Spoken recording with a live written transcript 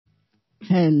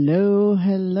Hello,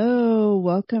 hello.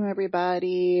 Welcome,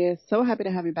 everybody. So happy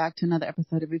to have you back to another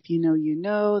episode of If You Know, You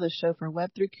Know, the show for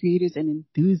Web3 creators and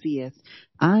enthusiasts.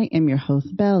 I am your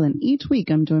host, Belle, and each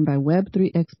week I'm joined by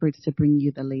Web3 experts to bring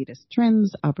you the latest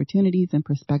trends, opportunities, and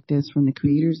perspectives from the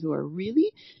creators who are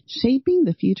really shaping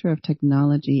the future of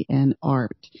technology and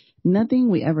art. Nothing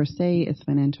we ever say is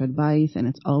financial advice, and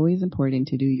it's always important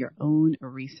to do your own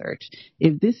research.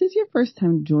 If this is your first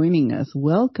time joining us,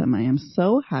 welcome. I am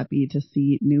so happy to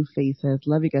see new faces.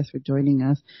 Love you guys for joining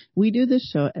us. We do this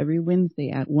show every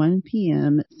Wednesday at 1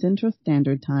 p.m. Central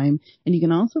Standard Time, and you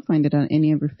can also find it on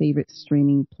any of your favorite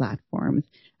streaming platforms.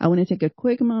 I want to take a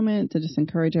quick moment to just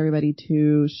encourage everybody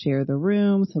to share the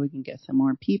room so we can get some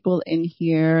more people in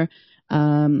here.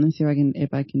 Let's see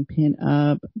if I can pin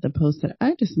up the post that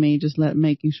I just made,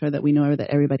 making sure that we know that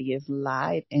everybody is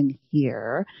live in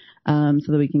here, so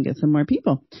that we can get some more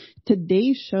people.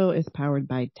 Today's show is powered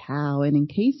by Tao. And in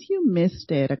case you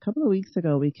missed it, a couple of weeks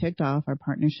ago, we kicked off our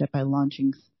partnership by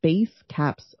launching Space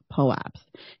Caps POAPs.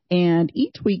 And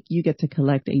each week you get to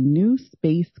collect a new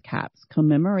Space Caps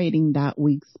commemorating that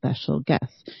week's special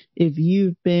guest. If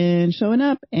you've been showing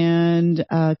up and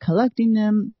collecting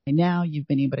them, by now you've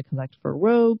been able to collect for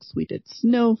Rogues. We did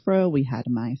Snowfro. We had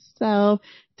myself.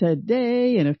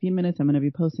 Today, in a few minutes, I'm going to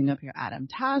be posting up here Adam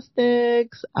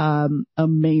Tastic's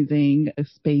amazing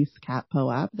Space Cap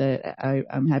POAP that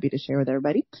I'm happy to share with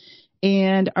everybody.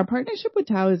 And our partnership with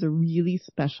Tao is a really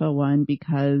special one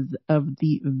because of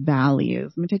the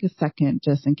values. Let me take a second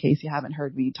just in case you haven't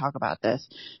heard me talk about this.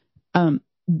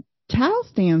 Tao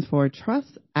stands for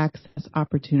Trust, Access,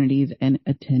 Opportunities, and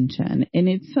Attention. And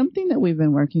it's something that we've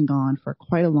been working on for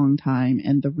quite a long time.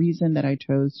 And the reason that I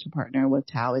chose to partner with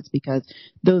Tao is because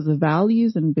those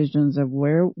values and visions of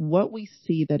what we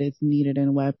see that is needed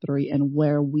in Web3 and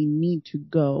where we need to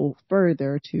go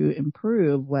further to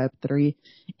improve Web3,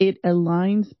 it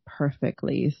aligns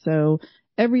perfectly. So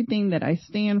everything that I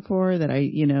stand for, that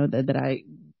I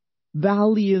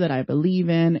value, that I believe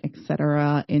in,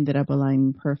 etc., ended up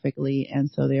aligning perfectly. And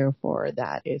so therefore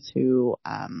that is who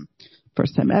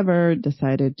first time ever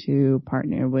decided to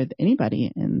partner with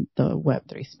anybody in the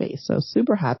Web3 space. So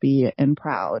super happy and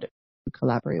proud to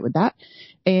collaborate with that.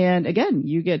 And again,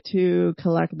 you get to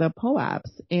collect the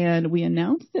POAPs, and we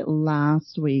announced it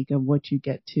last week of what you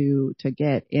get to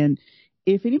get. And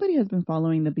if anybody has been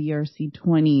following the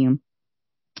BRC20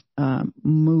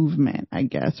 movement, I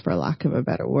guess, for lack of a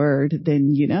better word,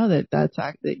 then you know that's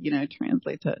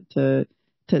translates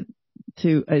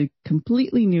to a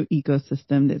completely new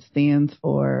ecosystem that stands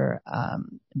for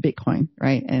Bitcoin,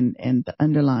 right? And the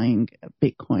underlying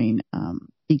Bitcoin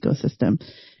ecosystem.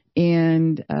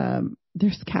 And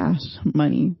there's cash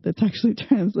money that's actually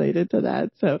translated to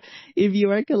that. So if you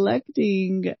are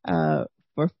collecting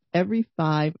for every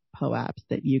 5 POAPs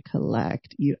that you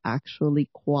collect, you actually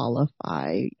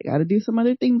qualify. You got to do some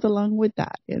other things along with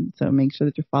that. And so make sure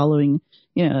that you're following,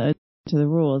 to the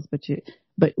rules,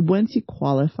 but once you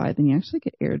qualify, then you actually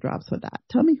get airdrops with that.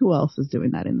 Tell me who else is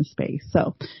doing that in the space.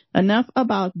 So enough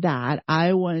about that.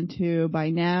 I want to,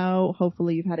 by now,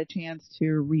 hopefully you've had a chance to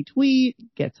retweet,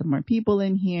 get some more people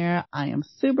in here. I am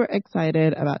super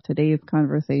excited about today's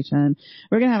conversation.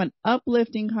 We're going to have an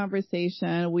uplifting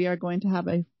conversation. We are going to have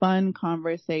a fun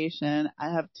conversation.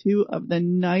 I have 2 of the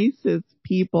nicest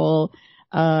people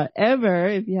ever.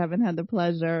 If you haven't had the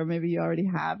pleasure, or maybe you already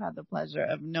have had the pleasure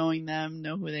of knowing them,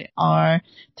 know who they are.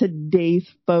 Today's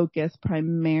focus,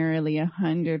 primarily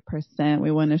 100%,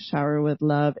 we want to shower with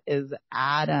love, is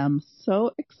Adam.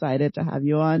 So excited to have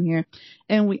you on here.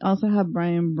 And we also have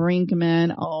Brian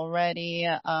Brinkman already,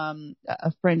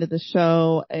 a friend of the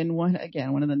show, and one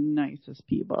of the nicest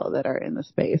people that are in the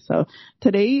space. So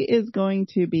today is going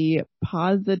to be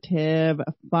positive,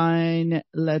 fun.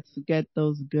 Let's get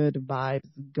those good vibes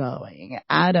going.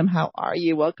 Adam, how are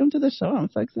you? Welcome to the show. I'm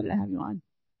so excited to have you on.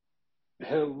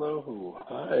 Hello.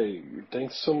 Hi.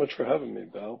 Thanks so much for having me,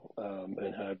 Belle.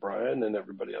 And hi, Brian, and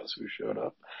everybody else who showed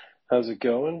up. How's it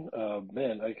going?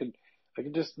 Man, I could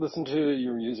just listen to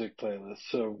your music playlist.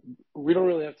 So we don't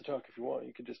really have to talk if you want.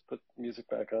 You could just put music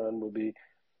back on.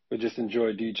 We'll just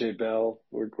enjoy DJ Belle.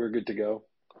 We're good to go.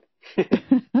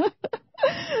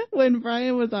 When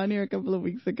Brian was on here a couple of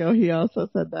weeks ago, he also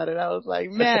said that, and I was like,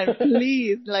 man,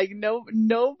 please,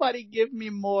 nobody give me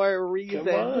more reason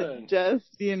to just,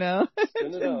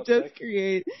 just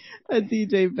create a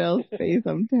DJ Belle space.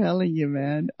 I'm telling you,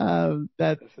 man,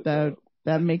 that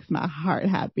makes my heart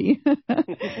happy.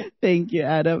 Thank you,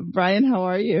 Adam. Brian, how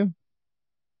are you?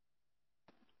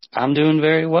 I'm doing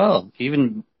very well.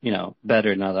 Even,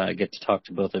 better now that I get to talk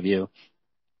to both of you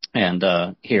and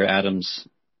hear Adam's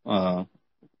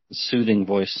soothing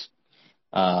voice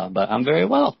But I'm very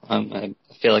well. I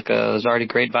feel like there's already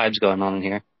great vibes going on in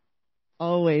here.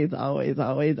 Always, always,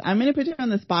 always. I'm going to put you on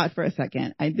the spot for a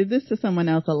second. I did this to someone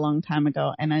else a long time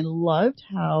ago, and I loved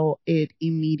how it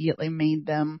immediately made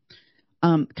them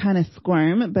kind of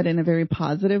squirm, but in a very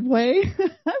positive way,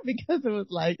 because it was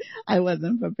like I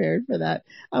wasn't prepared for that.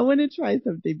 I want to try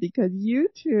something because you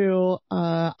two,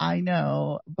 I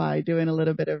know by doing a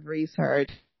little bit of research,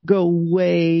 go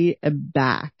way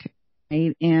back,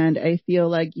 right? And I feel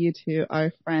like you two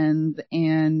are friends,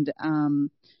 and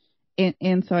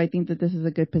so I think that this is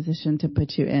a good position to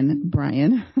put you in,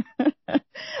 Brian.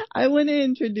 I want to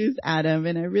introduce Adam,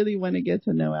 and I really want to get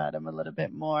to know Adam a little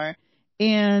bit more.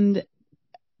 And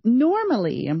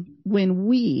normally, when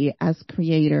we as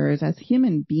creators, as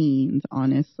human beings,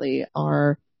 honestly,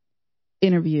 are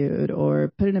interviewed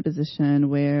or put in a position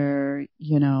where,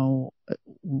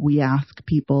 we ask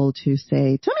people to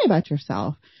say, tell me about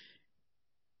yourself.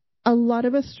 A lot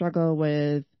of us struggle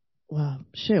with, well,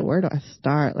 shit, where do I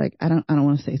start? Like, I don't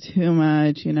want to say too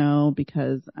much,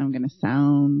 because I'm going to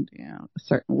sound, a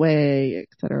certain way, et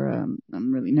cetera.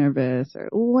 I'm really nervous or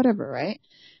whatever, right?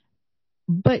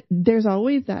 But there's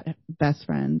always that best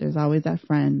friend. There's always that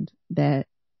friend that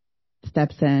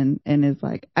steps in and is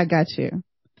like, I got you.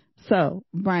 So,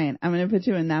 Brian, I'm going to put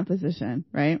you in that position,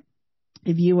 right?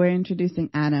 If you were introducing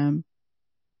Adam,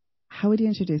 how would you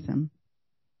introduce him?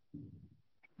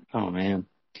 Oh, man.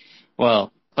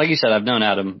 Well, like you said, I've known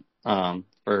Adam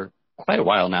for quite a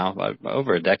while now,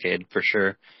 over a decade for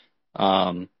sure.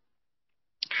 How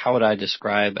would I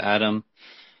describe Adam?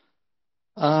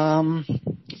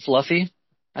 Fluffy.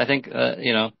 I think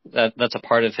that's a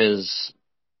part of his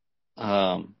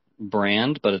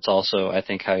brand, but it's also, I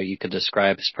think, how you could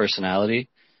describe his personality.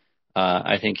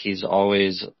 I think he's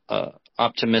always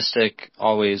optimistic,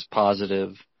 always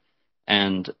positive,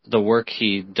 and the work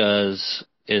he does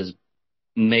is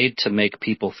made to make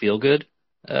people feel good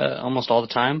almost all the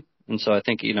time. And so I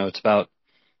think, it's about,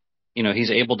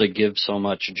 he's able to give so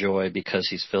much joy because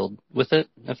he's filled with it,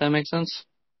 if that makes sense.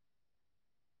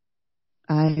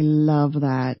 I love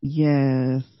that.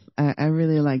 Yes. I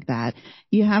really like that.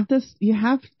 It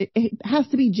has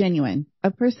to be genuine.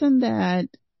 A person that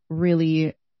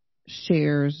really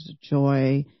shares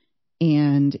joy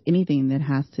and anything that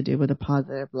has to do with a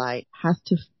positive light has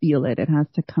to feel it. It has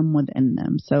to come within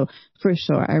them. So for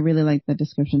sure, I really like the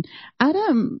description.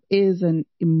 Adam is an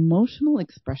emotional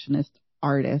expressionist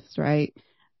artist, right?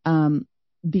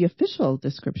 The official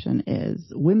description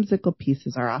is whimsical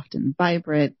pieces are often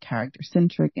vibrant,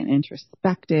 character-centric, and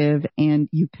introspective, and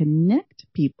you connect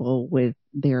people with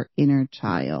their inner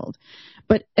child.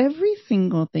 But every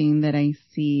single thing that I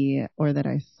see or that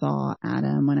I saw,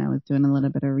 Adam, when I was doing a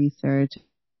little bit of research,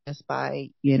 just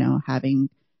by, having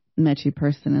met you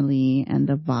personally and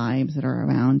the vibes that are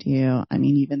around you, I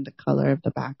mean, even the color of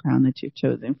the background that you've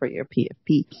chosen for your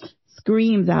PFP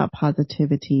screams out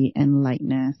positivity and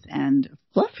lightness and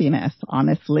fluffiness,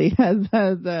 honestly, as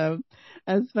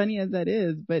funny as that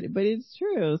is, but it's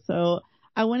true. So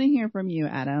I want to hear from you,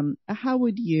 Adam. How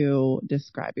would you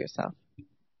describe yourself?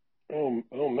 Oh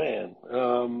man.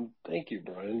 Thank you,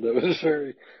 Brian. That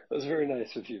was very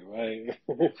nice of you.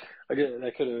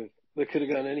 That could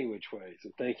have gone any which way.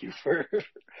 So thank you for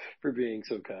for being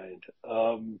so kind.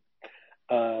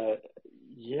 Uh,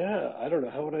 yeah, I don't know.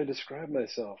 How would I describe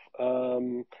myself?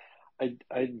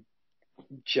 I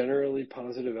generally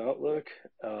positive outlook,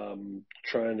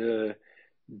 trying to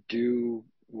do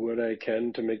what I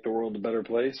can to make the world a better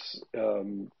place.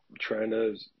 Trying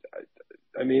to,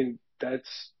 I mean,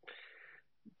 that's,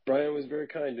 Brian was very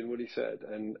kind in what he said.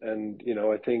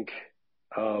 I think,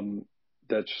 I'm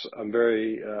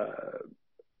very,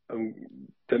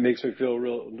 that makes me feel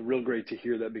real great to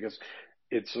hear that, because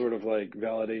it sort of like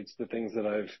validates the things that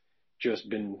I've just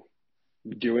been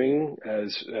doing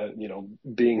as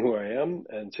being who I am,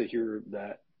 and to hear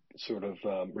that sort of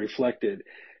reflected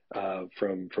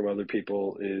from other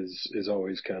people is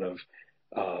always kind of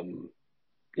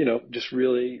just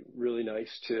really really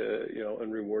nice to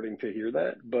and rewarding to hear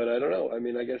that. But I don't know. I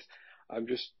mean, I guess I'm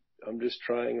just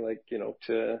trying, like,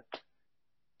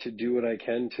 to do what I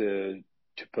can to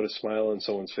put a smile on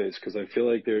someone's face, because I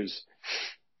feel like it's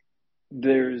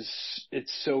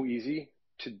so easy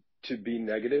to be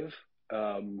negative,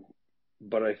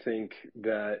 but I think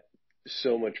that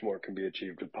so much more can be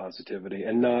achieved with positivity,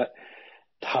 and not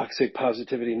toxic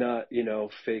positivity, not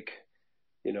fake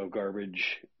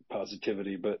garbage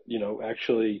positivity, but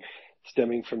actually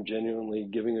stemming from genuinely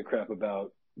giving a crap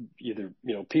about either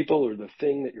people or the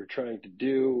thing that you're trying to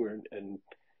do, and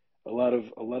a lot of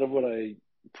what I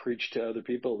preach to other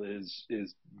people is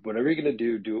whatever you're going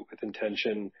to do it with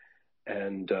intention,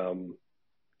 and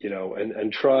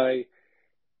and try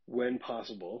when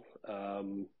possible,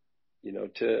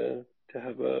 to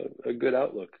have a good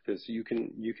outlook, because you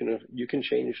can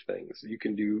change things. You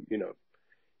can do,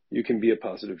 you can be a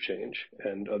positive change,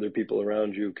 and other people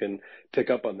around you can pick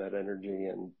up on that energy,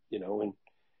 and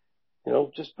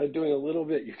just by doing a little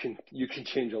bit, you can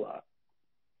change a lot.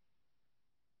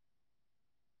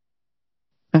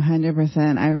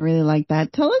 100%. I really like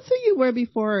that. Tell us who you were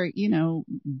before,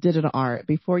 digital art,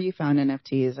 before you found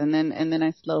NFTs. And then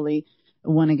I slowly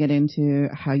want to get into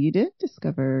how you did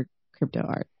discover crypto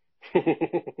art.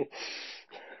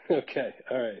 Okay.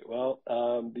 All right. Well,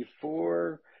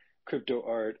 before crypto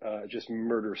art, just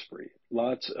murder spree.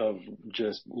 Lots of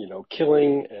just,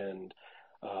 killing and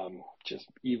just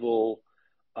evil.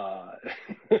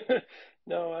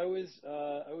 No, I was.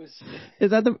 Is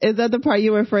that the part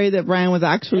you were afraid that Brian was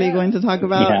actually going to talk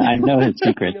about? Yeah, I know his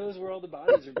secret. He knows where all the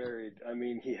bodies are buried. I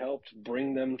mean, he helped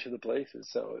bring them to the places,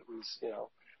 so it was,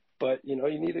 But you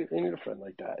need a friend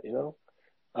like that,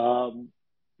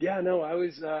 Yeah, no, I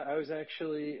was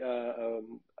actually I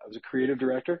was a creative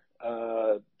director,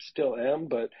 still am,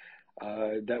 but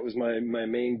that was my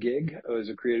main gig. I was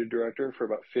a creative director for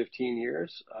about 15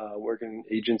 years, working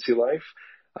agency life.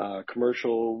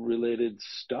 Commercial related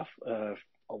stuff. A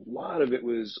lot of it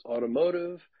was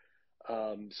automotive.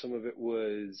 Some of it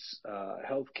was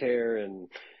healthcare and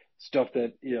stuff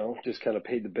that, just kind of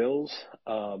paid the bills.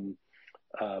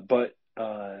 But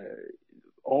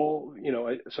so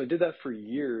I did that for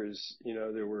years.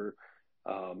 There were,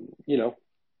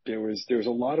 there was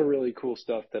a lot of really cool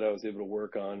stuff that I was able to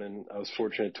work on, and I was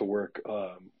fortunate to work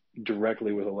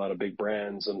directly with a lot of big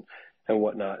brands and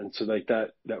whatnot. And so like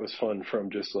that was fun,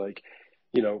 from just like,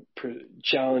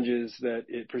 challenges that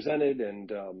it presented, and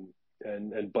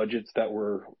budgets that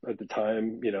were at the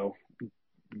time,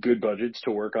 good budgets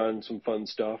to work on some fun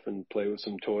stuff and play with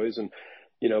some toys, and,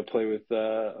 play with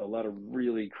a lot of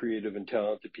really creative and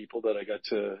talented people that I got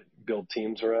to build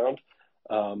teams around.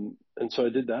 And so I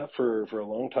did that for a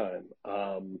long time.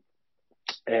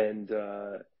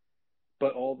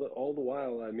 But all the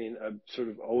while, I mean, I've sort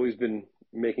of always been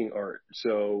making art.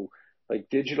 So like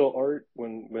digital art,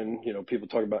 when people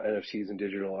talk about NFTs and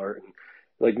digital art, and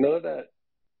like none of that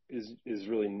is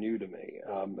really new to me.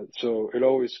 So it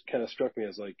always kind of struck me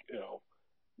as like,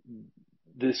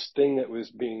 this thing that was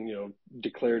being,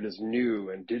 declared as new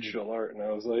and digital art. And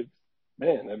I was like,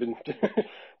 man, I've been,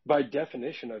 by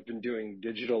definition, I've been doing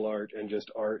digital art and just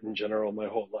art in general my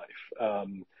whole life.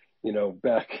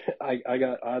 I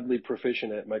got oddly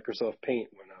proficient at Microsoft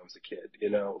Paint when I was a kid,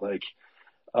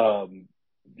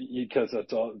 because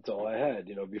that's all I had,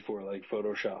 before like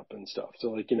Photoshop and stuff.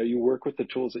 So like, you work with the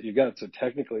tools that you got. So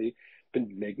technically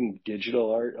been making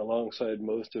digital art alongside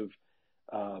most of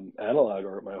analog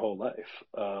art my whole life.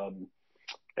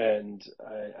 And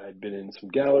I'd been in some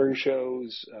gallery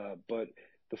shows, but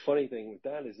the funny thing with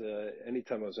that is,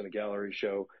 anytime I was in a gallery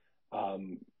show,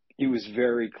 it was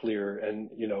very clear, and,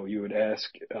 you would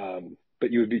ask,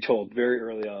 but you would be told very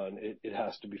early on, it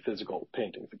has to be physical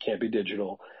paintings. It can't be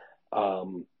digital.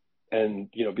 And,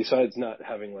 besides not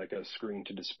having like a screen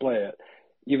to display it,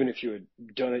 even if you had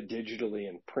done it digitally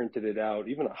and printed it out,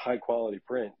 even a high quality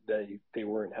print, they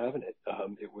weren't having it.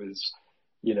 It was,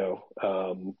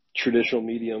 traditional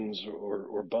mediums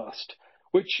or bust,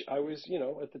 which I was,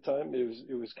 at the time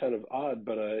it was kind of odd,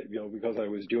 but because I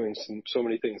was doing so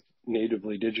many things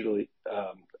natively digitally,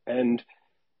 and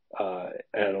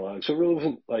analog, so it really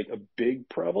wasn't like a big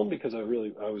problem, because I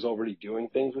was already doing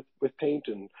things with paint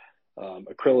and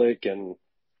acrylic and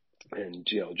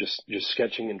just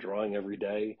sketching and drawing every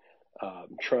day,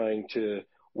 trying to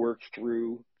work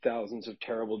through thousands of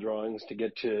terrible drawings to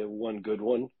get to one good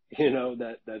one,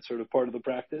 that sort of part of the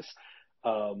practice,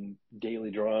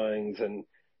 daily drawings, and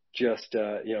just,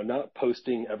 not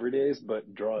posting every day,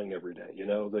 but drawing every day,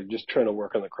 like just trying to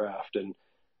work on the craft. And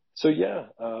so, yeah.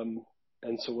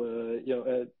 And so,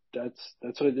 that's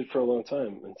what I did for a long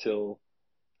time until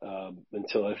I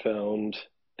found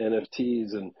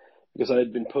NFTs, and because I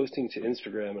had been posting to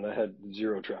Instagram and I had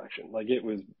zero traction. Like it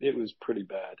was pretty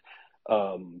bad.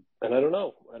 And I don't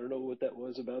know what that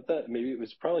was about that. Maybe it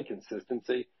was probably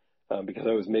consistency, because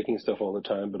I was making stuff all the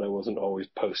time, but I wasn't always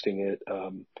posting it.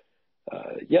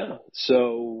 Yeah.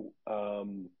 So,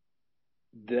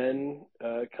 then,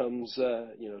 comes,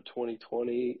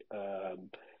 2020,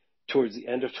 towards the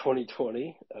end of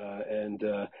 2020, and,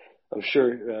 I'm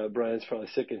sure, Brian's probably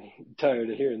sick and tired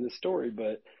of hearing this story,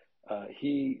 but,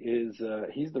 he's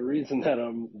the reason that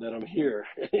I'm here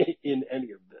in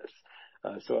any of this.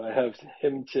 So I have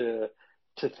him to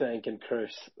thank and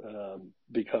curse,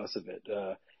 because of it.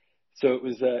 So it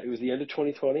was the end of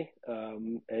 2020,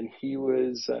 and he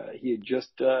had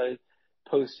just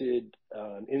posted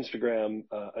on Instagram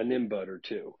a Nimbud or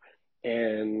two,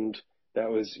 and that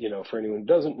was, for anyone who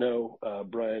doesn't know,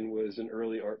 Brian was an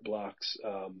early Art Blocks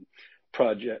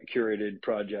curated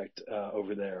project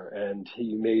over there, and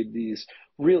he made these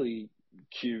really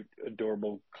cute,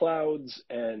 adorable clouds,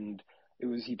 and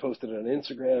he posted it on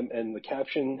Instagram, and the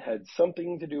caption had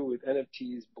something to do with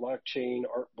NFTs, blockchain,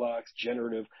 art blocks,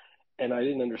 generative, and I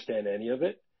didn't understand any of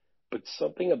it, but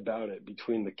something about it,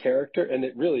 between the character, and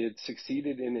it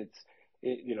succeeded in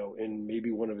in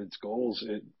maybe one of its goals,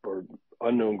 or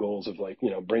unknown goals of, like,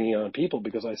 bringing on people,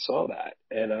 because I saw that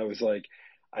and I was like,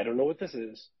 I don't know what this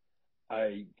is.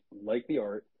 I like the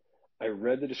art. I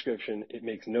read the description. It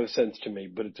makes no sense to me,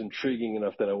 but it's intriguing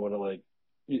enough that I want to, like,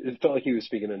 it felt like he was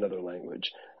speaking another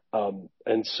language.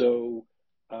 And so,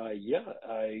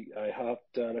 I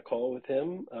hopped on a call with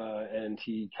him, and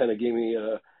he kind of gave me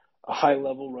a high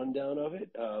level rundown of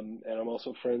it. And I'm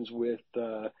also friends with,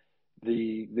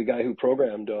 the guy who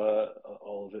programmed,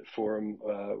 all of it for him,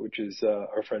 which is,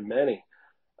 our friend Manny.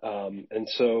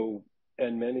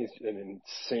 And Manny's an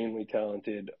insanely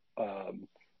talented,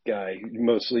 guy,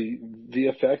 mostly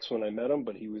VFX when I met him,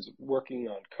 but he was working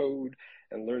on code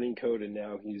and learning code, and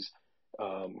now he's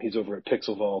over at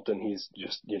Pixel Vault, and he's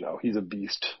just, he's a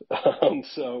beast.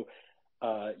 So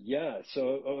I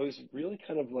was really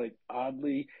kind of, like,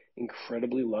 oddly,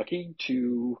 incredibly lucky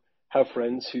to have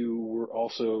friends who were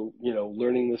also,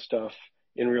 learning this stuff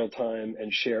in real time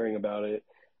and sharing about it.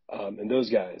 And those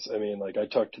guys, I mean, like, I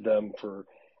talked to them for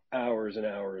hours and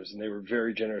hours, and they were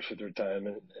very generous with their time.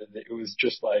 And it was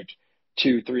just like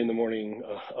 2, 3 in the morning,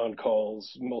 on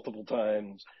calls multiple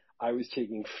times. I was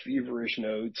taking feverish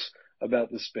notes about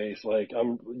the space. Like,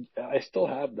 I still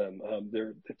have them.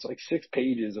 It's like 6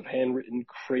 pages of handwritten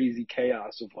crazy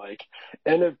chaos of, like,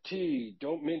 NFT,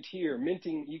 don't mint here,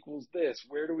 minting equals this.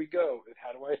 Where do we go?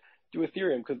 How do I do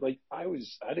Ethereum? Cause, like, I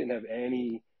didn't have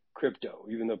any crypto,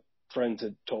 even though friends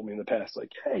had told me in the past,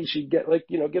 like, hey, you should get, like,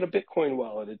 get a Bitcoin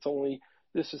wallet. It's only,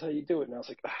 this is how you do it. And I was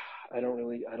like, I don't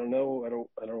know. I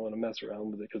don't want to mess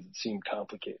around with it because it seemed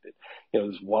complicated,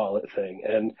 this wallet thing.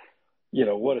 And,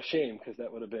 what a shame, because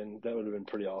that would have been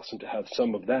pretty awesome to have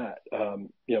some of that,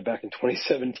 back in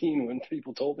 2017 when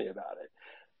people told me about it.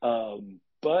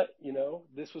 But,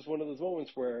 this was one of those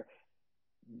moments where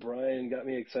Brian got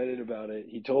me excited about it.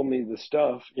 He told me the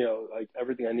stuff, like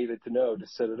everything I needed to know to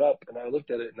set it up. And I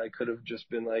looked at it, and I could have just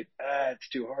been like, it's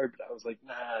too hard. But I was like,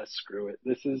 nah, screw it.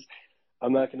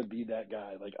 I'm not going to be that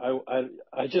guy. Like,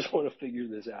 I just want to figure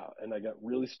this out. And I got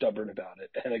really stubborn about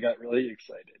it, and I got really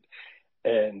excited.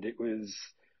 And it was,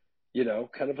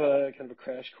 kind of a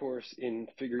crash course in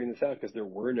figuring this out, because there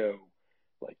were no,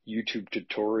 like, YouTube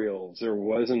tutorials. There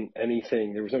wasn't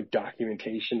anything. There was no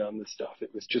documentation on this stuff.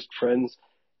 It was just friends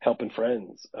helping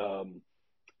friends.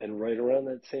 And right around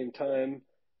that same time,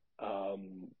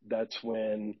 that's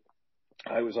when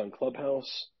I was on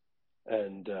Clubhouse,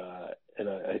 and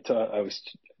I thought I was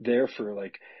there for,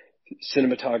 like,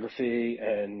 cinematography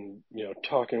and,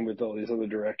 talking with all these other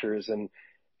directors, and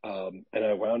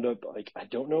I wound up, like, I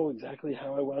don't know exactly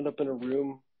how I wound up in a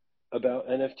room about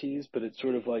NFTs, but it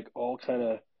sort of, like, all kind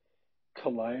of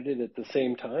collided at the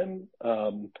same time.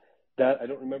 That I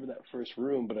don't remember that first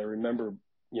room, but I remember,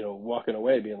 walking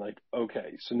away being like,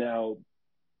 okay, so now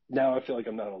I feel like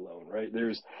I'm not alone, right?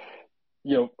 There's,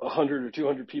 100 or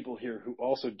 200 people here who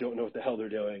also don't know what the hell they're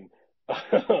doing,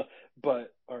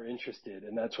 but are interested.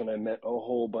 And that's when I met a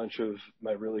whole bunch of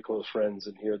my really close friends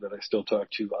in here that I still talk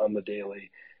to on the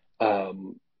daily.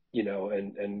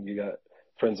 And you got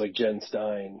friends like Jen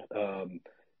Stein,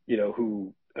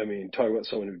 who, I mean, talk about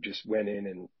someone who just went in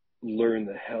and learned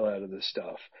the hell out of this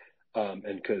stuff.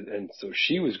 And so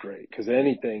she was great, because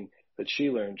anything that she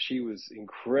learned, she was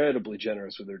incredibly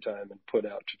generous with her time and put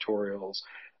out tutorials.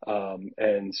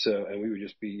 And we would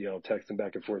just be, texting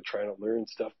back and forth, trying to learn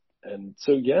stuff. And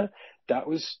so, yeah, that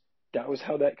was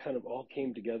how that kind of all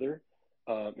came together.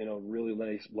 Really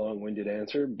nice, long-winded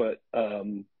answer, but,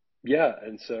 yeah.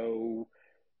 And so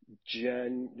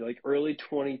like early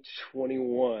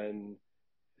 2021, I think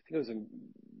it was in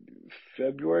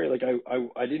February, like,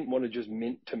 I didn't want to just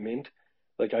mint to mint.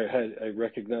 Like, I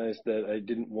recognized that I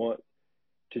didn't want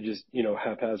to just,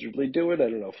 haphazardly do it. I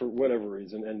don't know, for whatever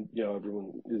reason. And,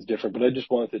 everyone is different, but I just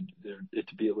wanted it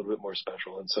to be a little bit more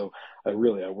special. And so I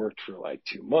worked for like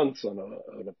 2 months on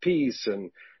a piece,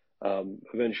 and,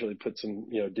 eventually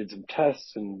did some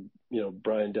tests, and,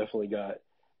 Brian definitely got,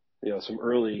 some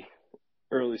early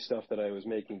stuff that I was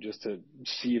making just to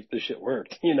see if the shit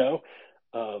worked,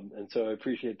 and so I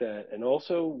appreciate that. And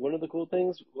also, one of the cool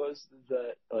things was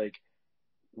that, like,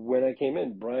 when I came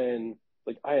in, Brian,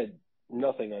 like I had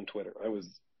nothing on Twitter. I was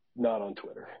not on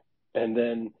Twitter. And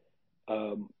then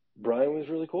Brian was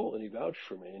really cool and he vouched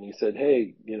for me and he said,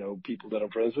 hey, you know, people that I'm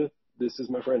friends with, this is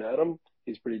my friend Adam.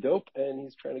 He's pretty dope and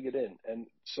he's trying to get in. And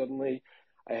suddenly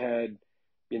I had,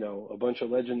 you know, a bunch of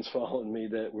legends following me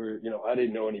that were, you know, I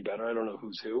didn't know any better. I don't know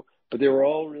who's who, but they were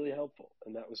all really helpful.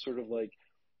 And that was sort of like,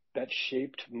 that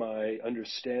shaped my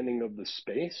understanding of the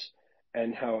space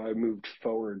and how I moved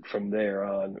forward from there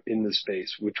on in the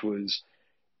space, which was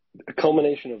a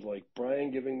culmination of like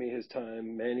Brian giving me his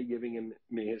time, Manny giving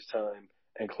me his time,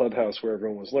 and Clubhouse where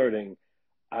everyone was learning.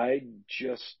 I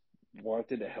just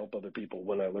wanted to help other people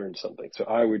when I learned something. So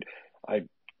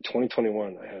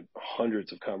 2021, I had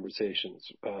hundreds of conversations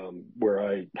where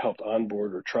I helped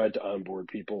onboard or tried to onboard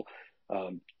people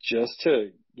just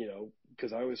to, you know,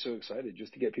 because I was so excited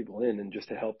just to get people in and just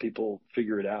to help people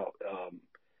figure it out.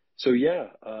 So yeah,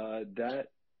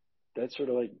 that's sort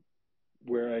of like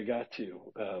where I got to.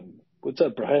 What's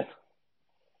up, Brian?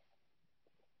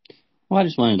 Well, I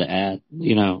just wanted to add,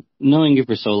 you know, knowing you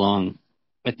for so long,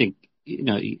 I think, you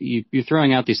know, you're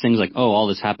throwing out these things like, oh, all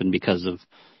this happened because of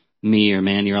me or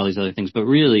Manny or all these other things, but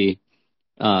really,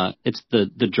 it's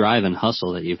the drive and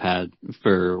hustle that you've had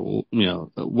for, you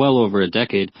know, well over a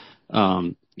decade.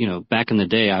 You know, back in the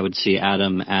day, I would see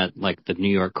Adam at like the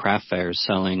New York craft fairs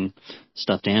selling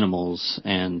stuffed animals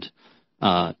and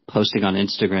posting on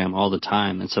Instagram all the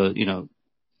time. And so, you know,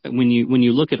 when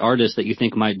you look at artists that you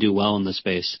think might do well in the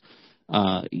space,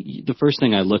 the first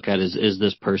thing I look at is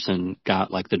this person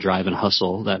got like the drive and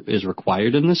hustle that is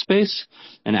required in this space,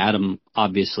 and Adam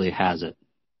obviously has it.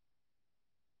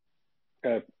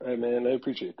 Man, I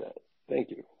appreciate that. Thank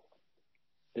you.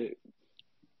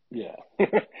 Yeah,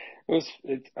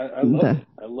 I love it.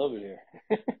 I love it here.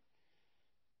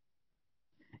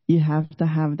 You have to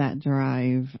have that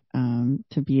drive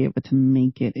to be able to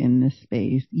make it in this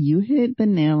space. You hit the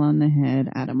nail on the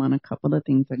head, Adam, on a couple of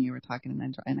things when you were talking,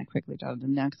 and I quickly jotted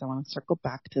them down because I want to circle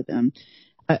back to them.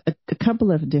 A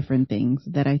couple of different things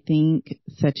that I think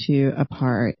set you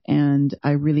apart, and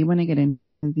I really want to get in.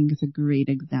 I think it's a great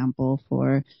example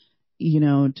for, you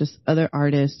know, just other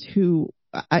artists who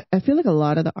I feel like a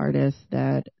lot of the artists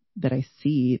that I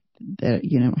see that,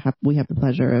 you know, we have the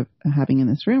pleasure of having in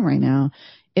this room right now.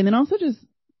 And then also just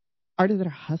artists that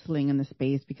are hustling in the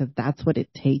space because that's what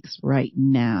it takes right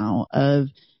now of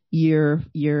your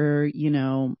you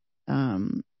know,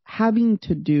 having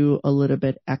to do a little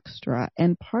bit extra.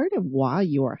 And part of why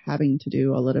you are having to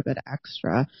do a little bit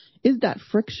extra is that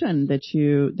friction that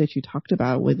you talked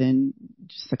about within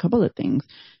just a couple of things.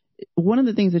 One of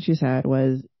the things that you said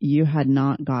was you had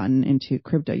not gotten into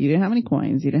crypto. You didn't have any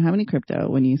coins. You didn't have any crypto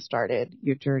when you started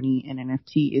your journey in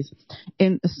NFTs.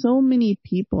 And so many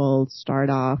people start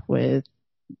off with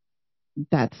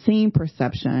that same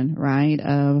perception, right?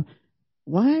 Of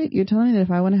what? You're telling me that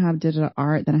if I want to have digital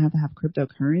art, then I have to have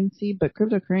cryptocurrency, but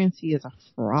cryptocurrency is a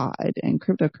fraud and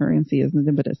cryptocurrency is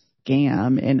nothing but a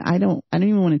scam. And I don't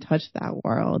even want to touch that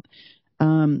world.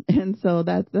 And so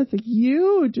that's a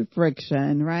huge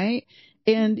friction, right?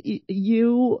 And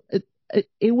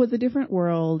it was a different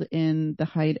world in the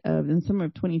height of, in summer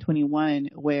of 2021,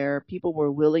 where people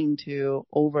were willing to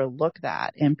overlook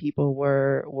that and people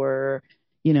were,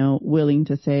 you know, willing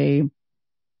to say,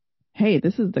 hey,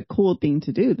 this is the cool thing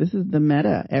to do. This is the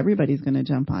meta. Everybody's going to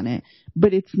jump on it.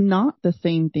 But it's not the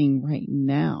same thing right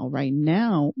now. Right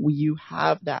now, you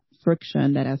have that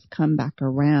friction that has come back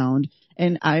around.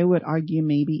 And I would argue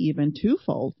maybe even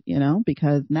twofold, you know,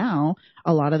 because now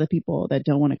a lot of the people that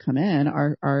don't want to come in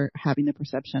are having the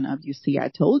perception of, you see, I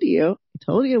told you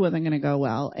it wasn't going to go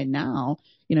well. And now,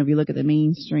 you know, if you look at the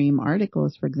mainstream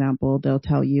articles, for example, they'll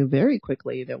tell you very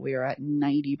quickly that we are at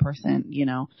 90%, you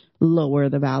know, lower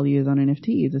the values on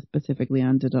NFTs, specifically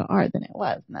on digital art, than it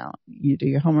was. Now, you do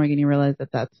your homework and you realize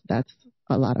that that's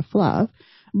a lot of fluff.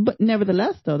 But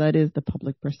nevertheless, though, that is the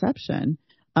public perception.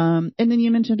 And then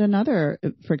you mentioned another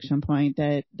friction point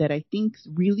that I think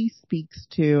really speaks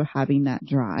to having that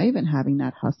drive and having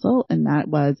that hustle. And that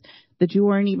was that you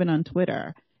weren't even on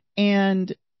Twitter.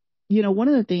 And, you know, one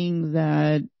of the things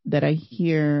that I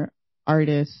hear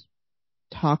artists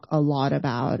talk a lot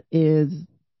about is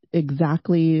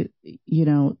exactly, you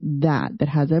know, that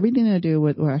has everything to do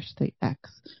with, or I should say X,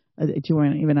 that you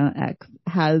weren't even on X,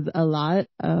 has a lot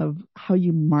of how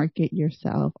you market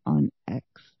yourself on X.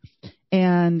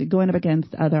 And going up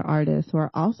against other artists who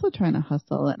are also trying to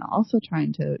hustle and also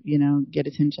trying to, you know, get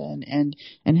attention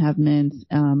and have mints.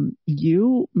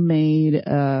 You made,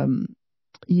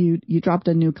 you dropped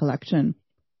a new collection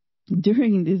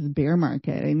during this bear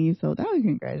market and you sold out.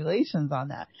 Congratulations on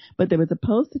that. But there was a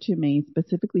post that you made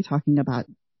specifically talking about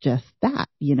just that,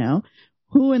 you know?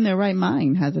 Who in their right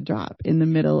mind has a drop in the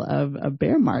middle of a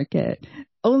bear market?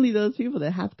 Only those people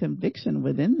that have conviction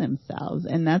within themselves.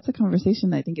 And that's a conversation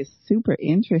that I think is super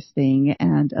interesting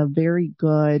and a very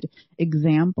good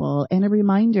example and a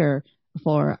reminder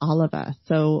for all of us.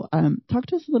 So talk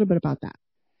to us a little bit about that.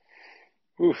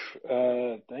 Oof,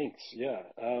 thanks. Yeah.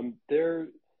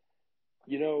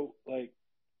 You know, like,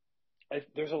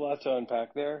 there's a lot to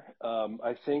unpack there.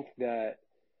 I think that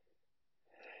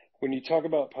when you talk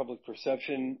about public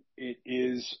perception, it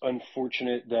is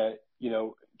unfortunate that, you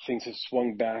know, things have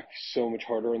swung back so much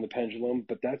harder on the pendulum,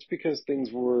 but that's because things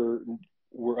were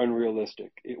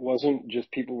unrealistic. It wasn't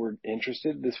just people were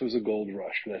interested. This was a gold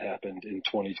rush that happened in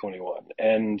 2021.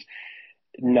 And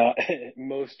not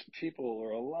most people,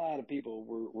 or a lot of people,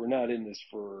 were not in this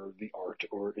for the art,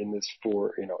 or in this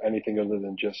for, you know, anything other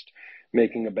than just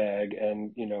making a bag.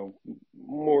 And, you know,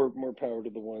 more power to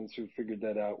the ones who figured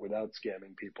that out without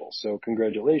scamming people. So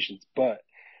congratulations. But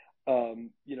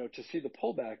you know, to see the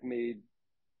pullback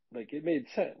it made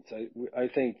sense. I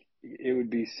think it would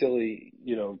be silly,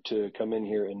 you know, to come in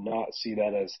here and not see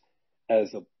that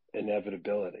as a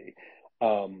inevitability.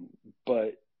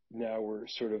 But now we're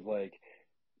sort of like,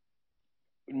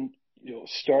 you know,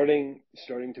 starting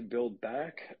to build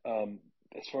back.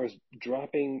 As far as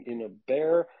dropping in a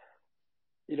bear,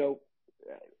 you know,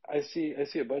 I see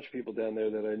a bunch of people down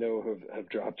there that I know have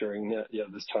dropped during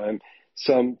this time.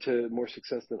 Some to more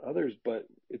success than others, but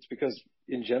it's because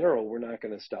in general we're not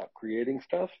going to stop creating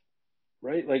stuff,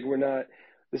 right? Like, we're not.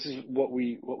 This is what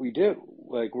we do.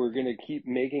 Like, we're going to keep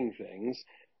making things,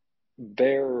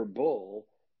 bear or bull,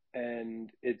 and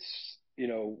it's, you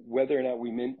know, whether or not we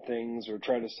mint things or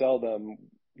try to sell them,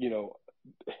 you know,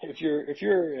 if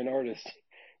you're an artist,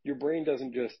 your brain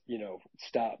doesn't just, you know,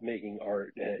 stop making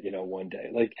art, you know, one day.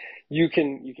 Like, you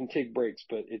can take breaks,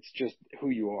 but it's just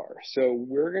who you are. So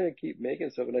we're going to keep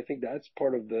making stuff. And I think that's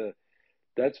part of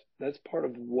that's part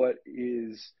of what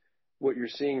you're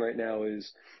seeing right now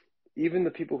is even the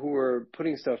people who are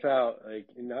putting stuff out, like,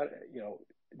 not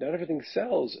everything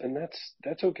sells. And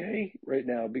that's okay right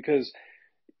now, because,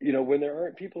 you know, when there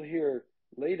aren't people here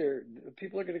later,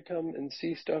 people are going to come and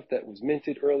see stuff that was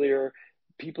minted earlier.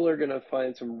 People are going to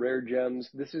find some rare gems.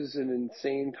 This is an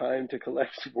insane time to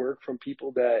collect work from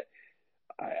people that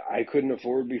I couldn't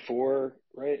afford before,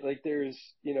 right? Like, there's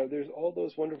all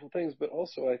those wonderful things, but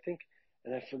also I think,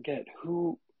 and I forget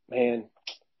who, man,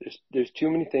 there's too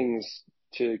many things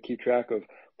to keep track of,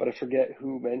 but I forget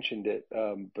who mentioned it.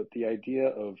 But the idea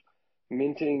of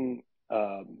minting,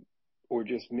 or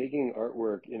just making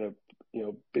artwork in a, you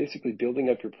know, basically building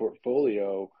up your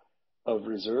portfolio of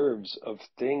reserves of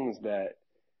things that,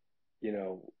 you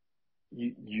know,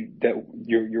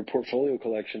 your portfolio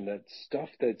collection, that stuff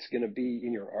that's going to be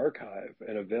in your archive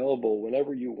and available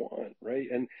whenever you want, right?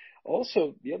 And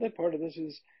also the other part of this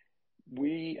is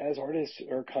we as artists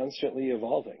are constantly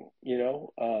evolving, you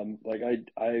know. Like,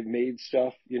 I made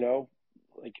stuff, you know,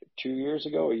 like 2 years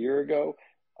ago, a year ago.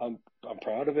 I'm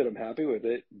proud of it. I'm happy with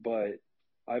it, but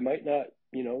I might not,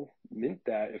 you know, mint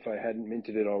that if I hadn't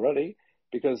minted it already,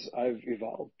 because I've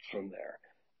evolved from there.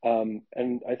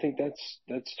 And I think that's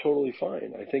totally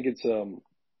fine. I think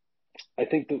I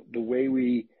think the way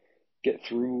we get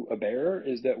through a bear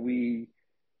is that we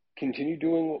continue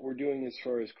doing what we're doing as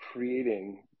far as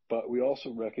creating, but we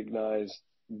also recognize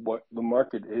what the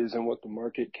market is and what the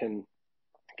market can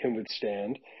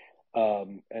withstand,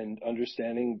 and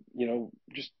understanding, you know,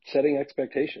 just setting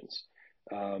expectations,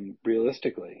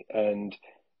 realistically. And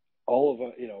all of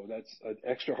us, you know, that's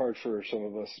extra hard for some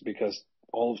of us, because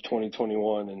all of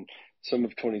 2021 and some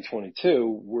of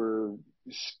 2022 were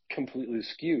completely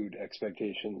skewed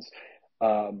expectations.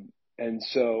 And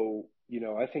so, you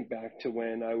know, I think back to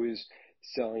when I was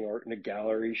selling art in a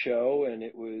gallery show, and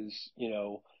it was, you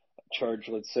know, charged,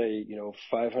 let's say, you know,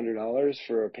 $500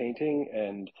 for a painting.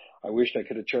 And I wished I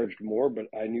could have charged more, but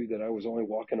I knew that I was only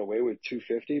walking away with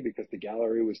 $250 because the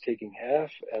gallery was taking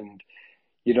half. And,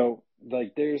 you know,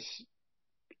 like, it's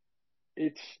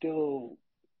still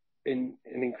an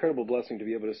incredible blessing to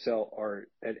be able to sell art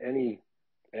at any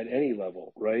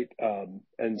level, right?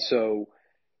 And so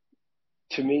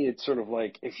to me, it's sort of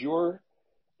like,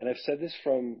 and I've said this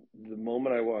from the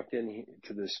moment I walked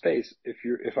into this space,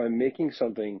 if I'm making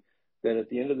something that at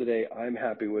the end of the day I'm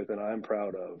happy with and I'm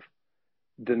proud of,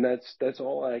 then that's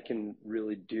all I can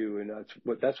really do, and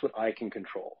that's what I can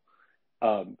control,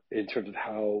 in terms of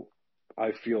how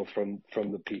I feel from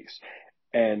the piece.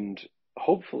 And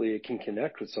hopefully it can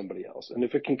connect with somebody else. And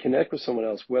if it can connect with someone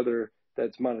else, whether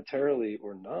that's monetarily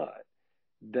or not,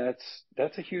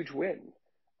 that's a huge win.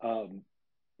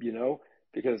 You know,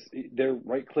 because they're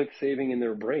right-click saving in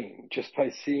their brain just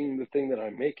by seeing the thing that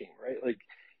I'm making, right? Like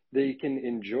they can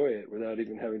enjoy it without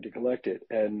even having to collect it.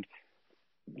 And,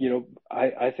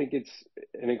 I think it's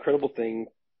an incredible thing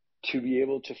to be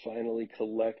able to finally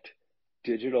collect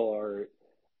digital art,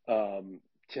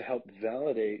 to help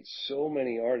validate so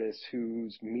many artists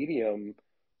whose medium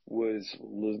was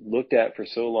looked at for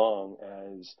so long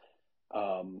as,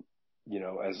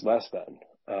 as less than.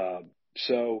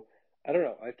 So I don't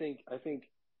know. I think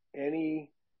any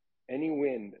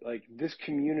win, like this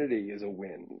community is a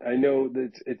win. I know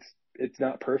that it's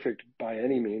not perfect by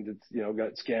any means. It's,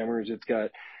 got scammers, it's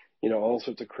got, all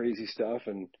sorts of crazy stuff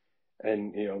and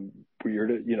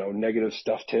weird, negative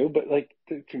stuff too. But like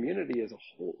the community as a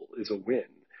whole is a win.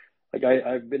 Like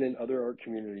I've been in other art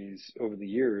communities over the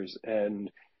years, and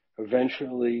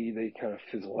eventually they kind of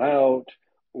fizzle out,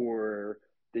 or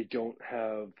they don't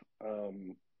have,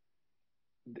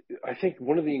 I think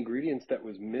one of the ingredients that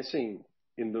was missing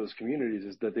in those communities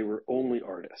is that they were only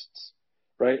artists,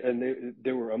 right? And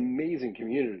they were amazing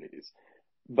communities,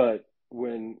 but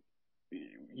when,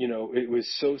 it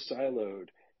was so siloed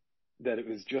that it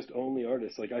was just only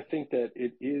artists. Like I think that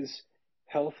it is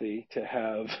healthy to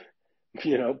have,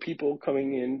 people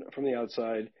coming in from the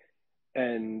outside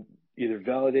and either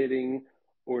validating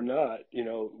or not,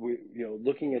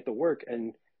 looking at the work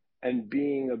and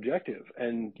being objective.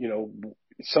 And,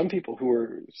 some people who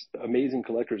are amazing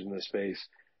collectors in this space,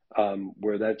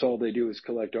 where that's all they do is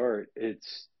collect art.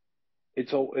 It's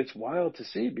wild to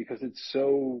see because it's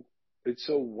so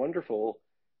wonderful,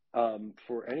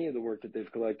 for any of the work that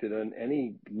they've collected on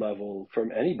any level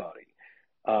from anybody.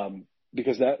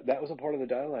 Because that was a part of the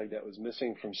dialogue that was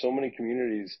missing from so many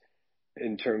communities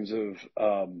in terms of,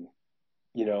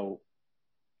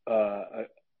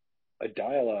 a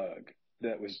dialogue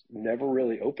that was never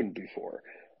really opened before,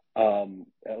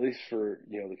 at least for,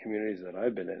 the communities that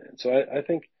I've been in. And so I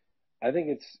think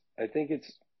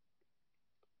it's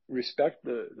respect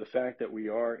the fact that we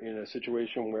are in a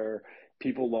situation where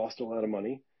people lost a lot of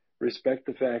money, respect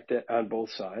the fact that on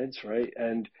both sides, right?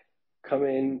 And come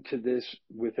into this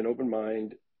with an open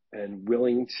mind and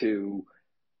willing to,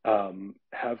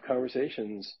 have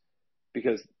conversations,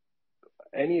 because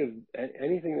anything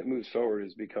that moves forward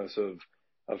is because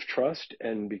of trust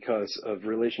and because of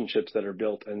relationships that are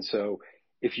built. And so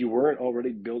if you weren't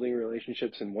already building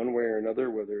relationships in one way or another,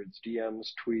 whether it's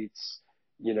DMs, tweets,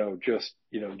 just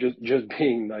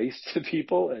being nice to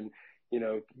people and,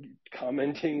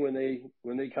 commenting when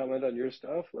they comment on your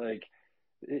stuff, like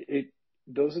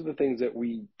those are the things that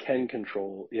we can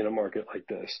control in a market like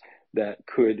this that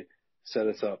could set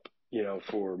us up,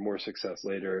 for more success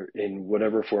later in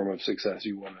whatever form of success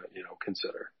you want to,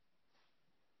 consider.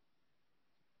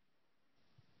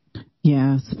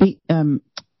 Yeah.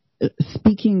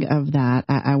 Speaking of that,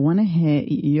 I want to hit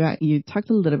you. You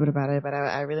talked a little bit about it, but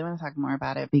I really want to talk more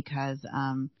about it because,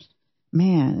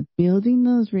 man, building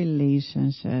those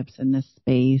relationships in the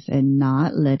space and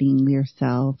not letting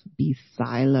yourself be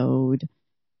siloed,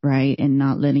 right? And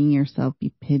not letting yourself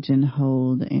be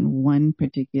pigeonholed in one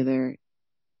particular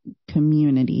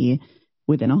community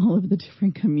within all of the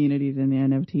different communities in the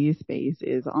NFT space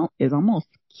is almost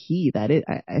key.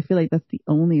 I feel like that's the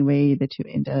only way that you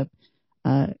end up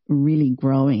really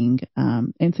growing.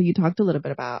 And so you talked a little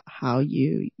bit about how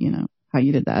you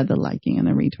did that, the liking and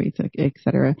the retweets, et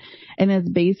cetera. And as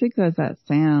basic as that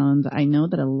sounds, I know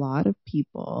that a lot of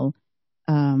people,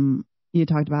 you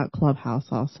talked about Clubhouse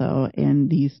also, and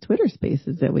these Twitter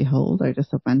spaces that we hold are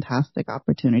just a fantastic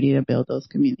opportunity to build those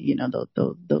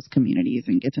those communities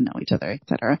and get to know each other, et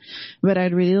cetera. But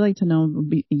I'd really like to know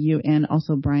you, and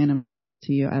also Brian,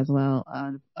 to you as well,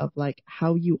 of like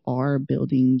how you are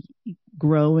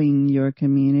growing your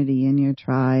community and your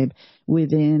tribe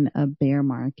within a bear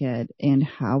market, and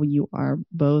how you are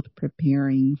both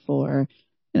preparing for,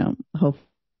 hopefully,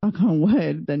 knock on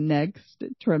wood, the next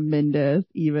tremendous,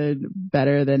 even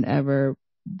better than ever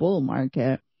bull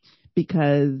market.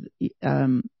 Because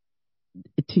to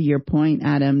your point,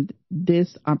 Adam,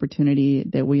 this opportunity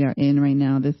that we are in right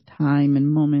now, this time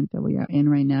and moment that we are in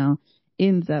right now,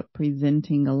 ends up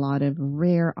presenting a lot of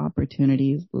rare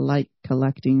opportunities, like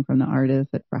collecting from the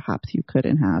artists that perhaps you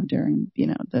couldn't have during,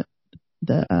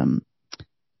 the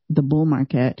bull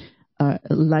market.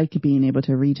 Like being able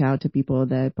to reach out to people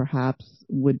that perhaps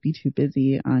would be too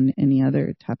busy on any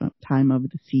other time of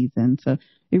the season. So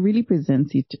it really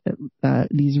presents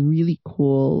these really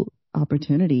cool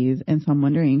opportunities. And so I'm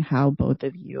wondering how both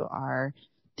of you are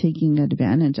taking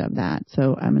advantage of that.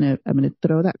 So I'm gonna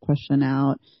throw that question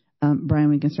out. Brian,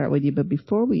 we can start with you. But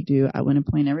before we do, I want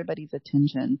to point everybody's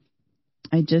attention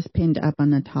I just pinned up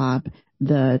on the top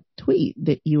the tweet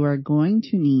that you are going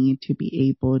to need to be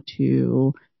able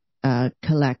to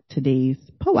collect today's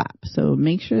POAP. So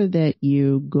make sure that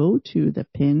you go to the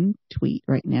pinned tweet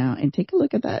right now and take a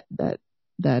look at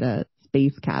that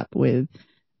space cap with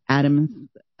Adam's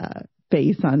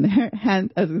face on there. I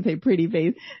was going to say pretty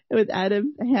face. With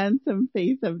Adam's handsome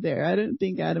face up there. I don't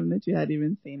think, Adam, that you had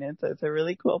even seen it. So it's a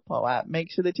really cool POAP. Make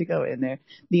sure that you go in there.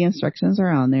 The instructions are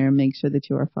on there. Make sure that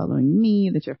you are following me,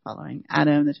 that you're following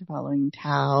Adam, that you're following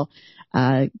Tal.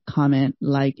 Comment,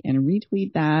 like, and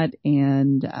retweet that.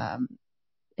 And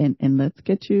let's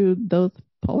get you those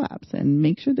POAPs, and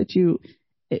make sure that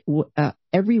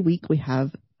every week we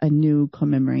have a new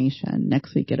commemoration.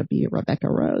 Next week it'll be Rebecca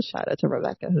Rose. Shout out to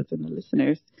Rebecca, who's in the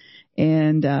listeners.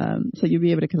 And so you'll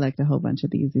be able to collect a whole bunch of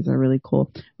these. These are really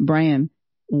cool. Brian,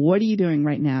 what are you doing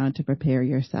right now to prepare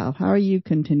yourself? How are you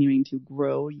continuing to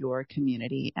grow your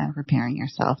community and preparing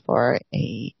yourself for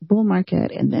a bull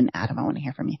market? And then Adam, I want to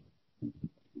hear from you.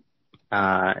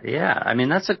 Yeah, I mean,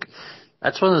 that's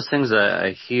one of those things that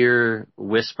I hear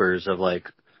whispers of,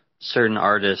 like, certain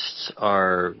artists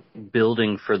are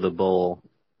building for the bull,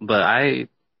 but I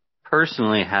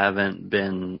personally haven't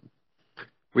been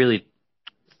really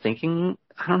thinking.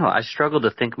 I don't know. I struggle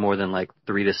to think more than like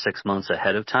 3 to 6 months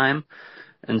ahead of time.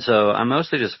 And so I'm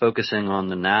mostly just focusing on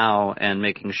the now and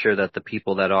making sure that the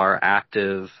people that are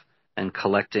active and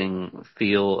collecting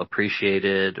feel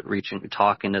appreciated,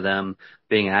 talking to them,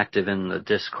 being active in the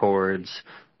Discords,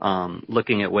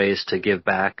 looking at ways to give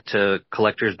back to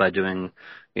collectors by doing,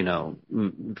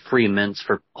 free mints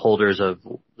for holders of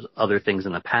other things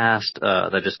in the past,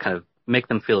 that just kind of make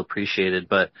them feel appreciated.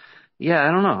 But yeah,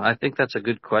 I don't know. I think that's a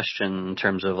good question in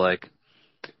terms of, like,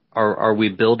 are we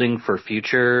building for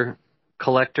future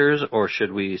collectors, or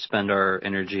should we spend our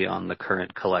energy on the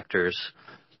current collectors?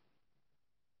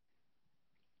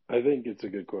 I think it's a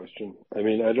good question. I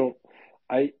mean,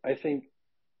 I think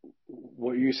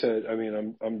what you said, I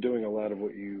mean, I'm doing a lot of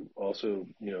what you also,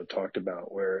 talked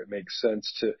about, where it makes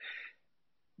sense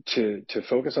to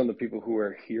focus on the people who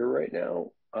are here right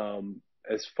now.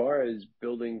 As far as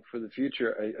building for the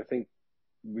future, I think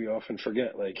we often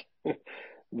forget, like,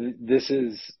 this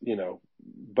is,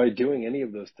 by doing any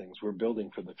of those things, we're building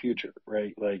for the future,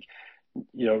 right? Like,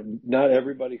 not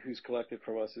everybody who's collected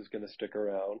from us is going to stick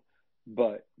around,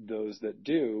 but those that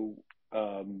do,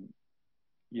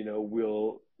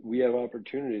 we have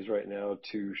opportunities right now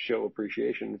to show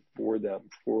appreciation for them,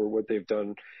 for what they've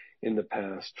done in the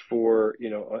past, for,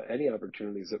 any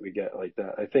opportunities that we get like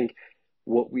that. I think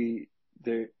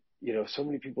so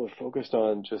many people are focused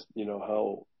on just,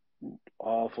 how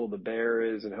awful the bear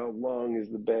is and how long is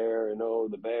the bear and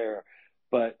the bear.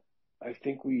 But I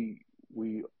think we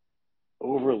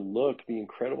overlook the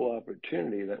incredible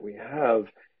opportunity that we have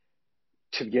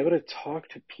to be able to talk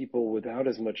to people without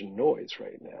as much noise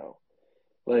right now.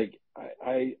 Like,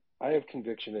 I have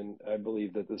conviction, and I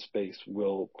believe that this space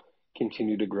will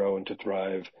continue to grow and to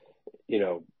thrive,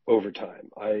 over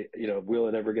time. Will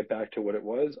it ever get back to what it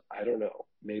was? I don't know.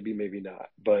 Maybe, maybe not.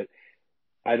 But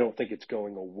I don't think it's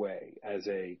going away as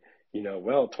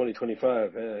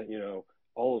 2025,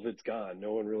 all of it's gone.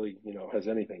 No one really, has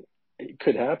anything. It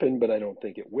could happen, but I don't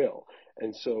think it will.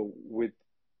 And so with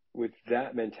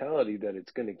that mentality that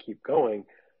it's going to keep going,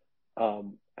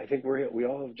 I think we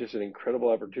all have just an incredible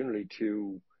opportunity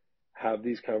to have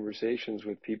these conversations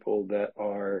with people that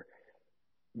are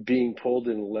being pulled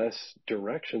in less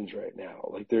directions right now.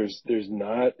 Like, there's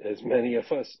not as many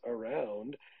of us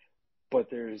around, but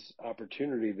there's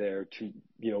opportunity there to,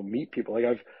 meet people. Like,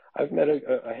 I've met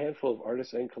a handful of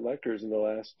artists and collectors in the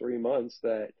last 3 months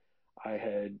that I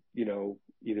had,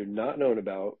 either not known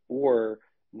about or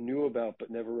knew about, but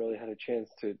never really had a chance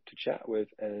to chat with.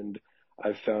 And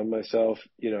I've found myself,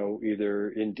 either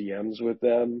in DMs with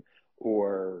them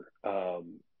or,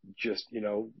 just,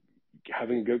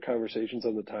 having good conversations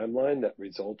on the timeline that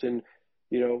result in,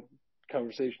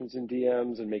 conversations in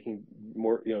DMs and making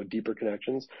more, deeper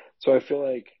connections. So I feel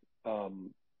like,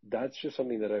 that's just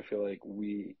something that I feel like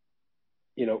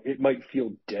it might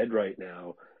feel dead right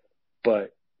now,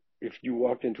 but if you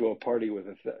walked into a party with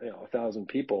 1,000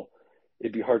 people,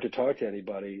 it'd be hard to talk to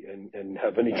anybody and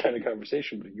have any kind of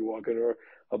conversation. But if you walk into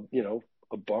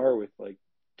a bar with like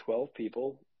 12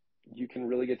 people, you can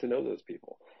really get to know those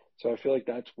people. So I feel like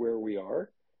that's where we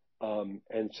are.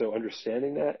 And so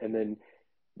understanding that, and then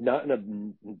not in a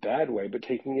bad way, but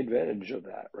taking advantage of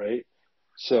that, right?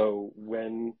 So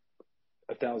when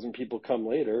 1,000 people come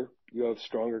later, you have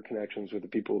stronger connections with the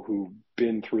people who've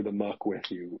been through the muck with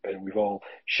you, and we've all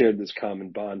shared this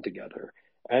common bond together,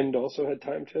 and also had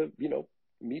time to,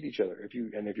 meet each other. If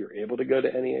you're able to go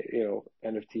to any,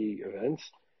 NFT events,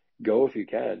 go if you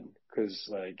can, because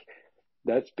like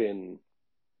that's been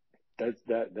that's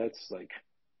like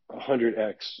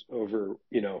 100x over,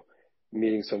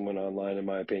 meeting someone online, in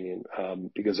my opinion,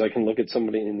 because I can look at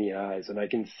somebody in the eyes and I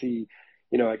can see,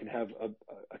 I can have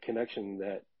a connection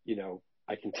that,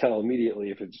 I can tell immediately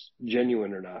if it's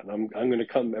genuine or not. And I'm going to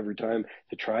come every time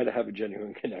to try to have a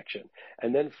genuine connection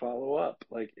and then follow up.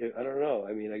 Like, I don't know.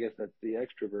 I mean, I guess that's the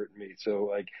extrovert in me. So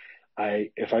like,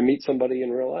 if I meet somebody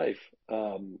in real life,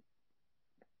 9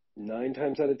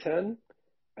 times out of 10,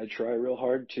 I try real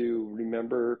hard to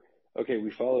remember, okay,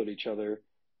 we followed each other.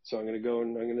 So I'm going to go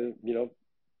and I'm going to,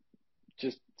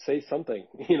 just say something,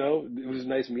 it was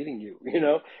nice meeting you,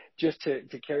 just to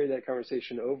carry that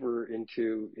conversation over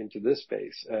into this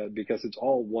space, because it's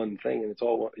all one thing and it's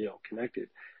all, connected.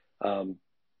 When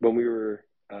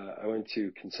I went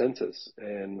to Consensus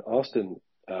in Austin,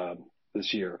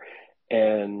 this year,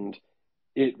 and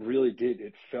it really did,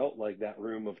 it felt like that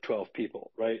room of 12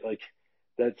 people, right? Like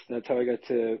that's how I got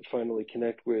to finally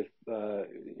connect with,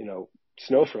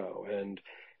 Snowfro, and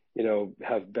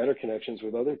have better connections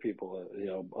with other people,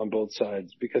 on both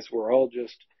sides, because we're all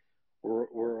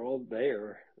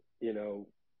there,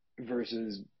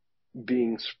 versus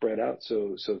being spread out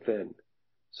so thin.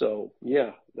 So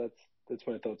yeah, that's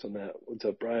my thoughts on that. What's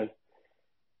up, Brian?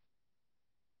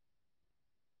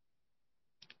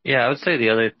 Yeah, I would say the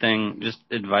other thing, just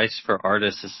advice for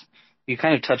artists, is you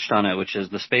kind of touched on it, which is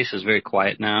the space is very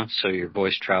quiet now, so your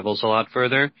voice travels a lot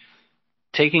further.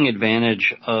 Taking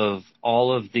advantage of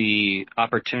all of the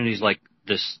opportunities like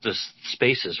this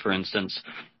spaces, for instance,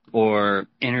 or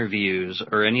interviews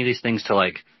or any of these things to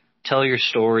like tell your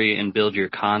story and build your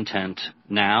content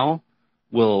now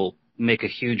will make a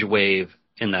huge wave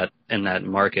in that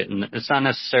market. And it's not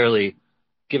necessarily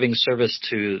giving service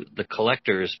to the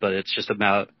collectors, but it's just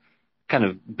about kind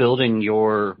of building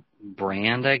your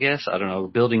brand, I guess. I don't know,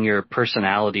 building your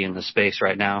personality in the space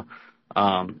right now.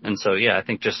 And so, yeah, I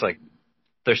think just like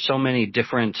there's so many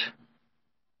different,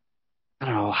 I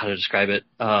don't know how to describe it,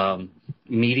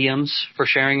 mediums for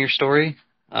sharing your story,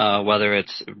 whether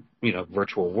it's,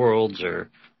 virtual worlds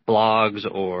or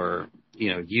blogs or,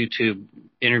 YouTube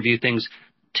interview things.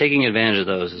 Taking advantage of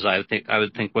those is, I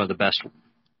would think one of the best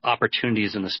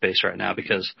opportunities in the space right now,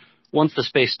 because once the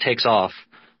space takes off,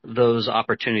 those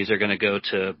opportunities are going to go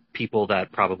to people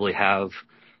that probably have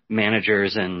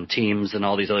managers and teams and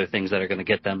all these other things that are going to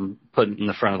get them put in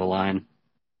the front of the line.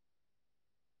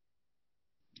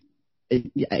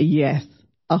 Yes,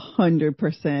 100%,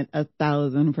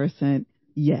 1,000%.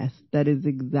 Yes, that is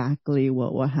exactly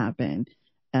what will happen.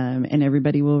 And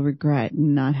everybody will regret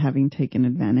not having taken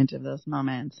advantage of those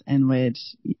moments in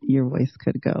which your voice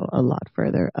could go a lot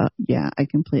further up. Yeah, I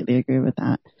completely agree with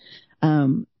that.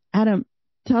 Adam,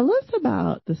 tell us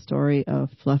about the story of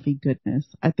Fluffy Goodness.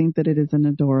 I think that it is an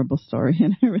adorable story,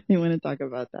 and I really want to talk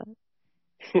about that.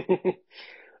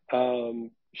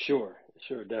 Sure,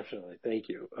 definitely. Thank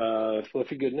you.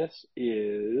 Fluffy Goodness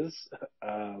is,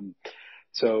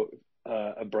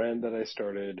 a brand that I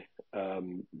started,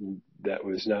 that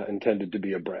was not intended to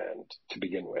be a brand to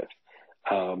begin with.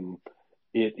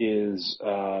 It is,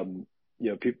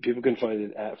 people can find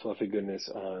it at Fluffy Goodness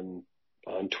on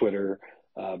Twitter,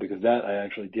 because that I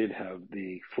actually did have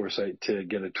the foresight to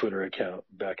get a Twitter account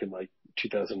back in like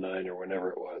 2009 or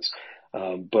whenever it was.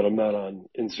 But I'm not on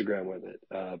Instagram with it.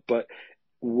 But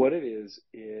what it is,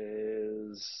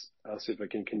 I'll see if I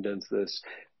can condense this.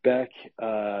 Back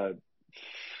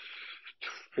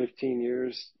 15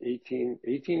 years, 18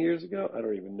 years ago, I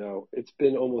don't even know. It's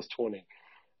been almost 20.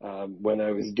 When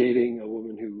I was dating a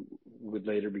woman who would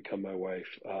later become my wife.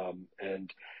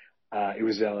 And it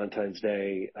was Valentine's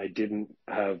Day. I didn't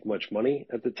have much money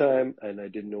at the time, and I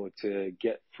didn't know what to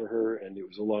get for her. And it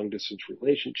was a long distance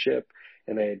relationship.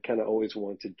 And I had kind of always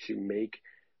wanted to make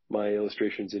my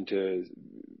illustrations into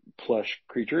plush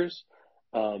creatures.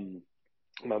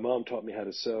 My mom taught me how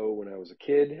to sew when I was a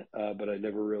kid, but I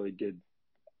never really did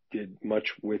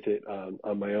much with it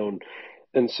on my own.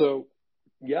 And so,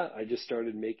 yeah, I just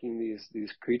started making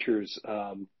these creatures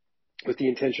with the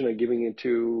intention of giving it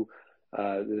to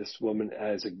this woman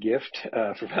as a gift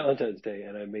for Valentine's Day,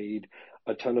 and I made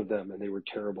a ton of them, and they were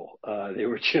terrible. They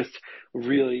were just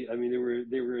really, I mean,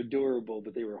 they were adorable,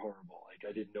 but they were horrible. Like,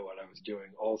 I didn't know what I was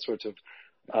doing. All sorts of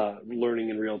learning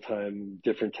in real time,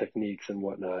 different techniques and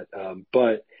whatnot.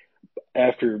 But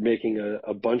after making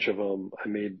a bunch of them, I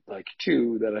made like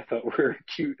 2 that I thought were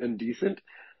cute and decent.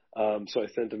 So I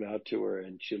sent them out to her,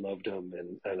 and she loved them,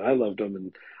 and I loved them,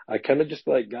 and I kind of just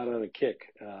like got on a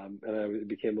kick, and I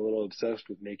became a little obsessed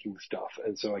with making stuff,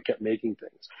 and so I kept making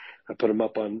things. I put them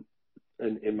up on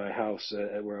in my house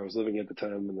where I was living at the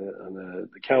time on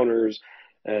the counters,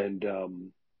 and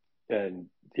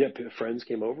yeah, friends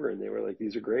came over and they were like,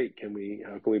 "These are great. How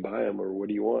can we buy them, or what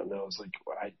do you want?" And I was like,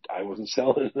 I wasn't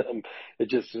selling them. It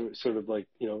just sort of like,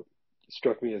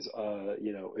 struck me as,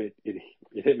 it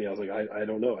hit me. I was like, I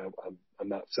don't know. I'm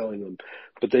not selling them,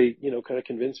 but they, kind of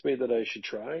convinced me that I should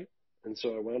try. And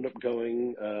so I wound up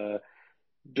going,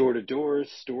 door to door,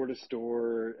 store to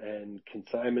store, and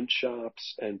consignment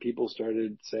shops, and people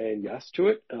started saying yes to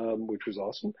it, which was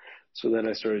awesome. So then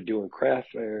I started doing craft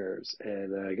fairs,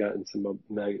 and I got in some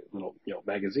little,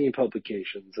 magazine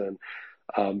publications, and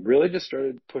really just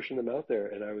started pushing them out there.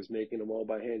 And I was making them all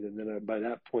by hand. And then by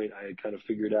that point, I had kind of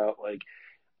figured out, like,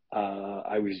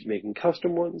 I was making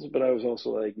custom ones, but I was also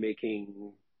like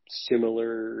making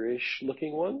similar-ish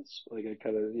looking ones. Like I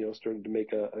kind of, started to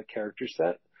make a character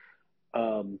set.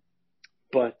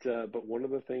 But one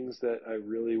of the things that I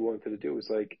really wanted to do was,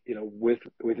 like,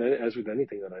 as with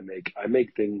anything that I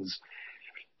make things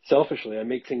selfishly. I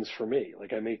make things for me.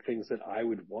 Like, I make things that I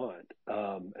would want.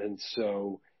 And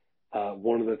so,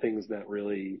 one of the things that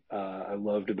really, I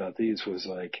loved about these was,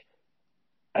 like,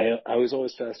 I was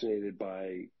always fascinated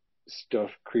by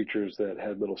stuffed creatures that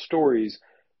had little stories,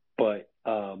 but,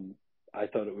 I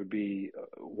thought it would be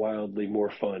wildly more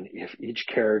fun if each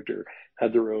character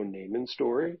had their own name and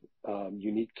story,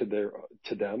 unique to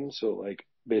them. So, like,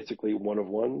 basically one of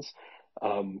ones.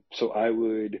 So I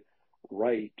would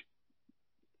write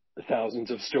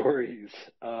thousands of stories,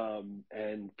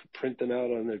 and print them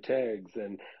out on their tags,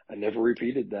 and I never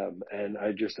repeated them. And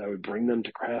I would bring them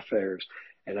to craft fairs,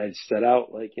 and I'd set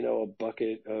out, like, a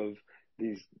bucket of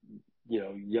these,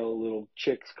 yellow little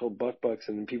chicks called bucks,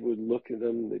 and then people would look at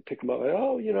them, they'd pick them up, like,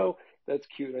 oh, that's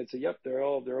cute. And I'd say, yep, they're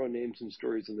all their own names and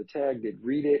stories in the tag. They'd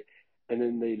read it, and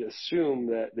then they'd assume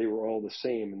that they were all the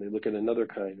same, and they look at another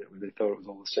kind that they thought it was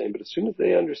all the same. But as soon as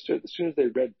they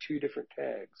read two different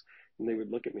tags, and they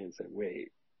would look at me and say,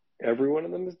 wait, every one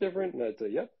of them is different? And I'd say,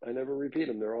 yep, I never repeat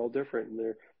them. They're all different, and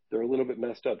they're a little bit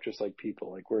messed up, just like people.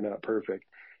 Like, we're not perfect.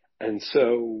 And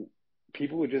so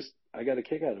I got a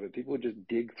kick out of it. People would just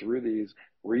dig through these,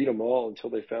 read them all until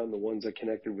they found the ones that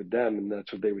connected with them, and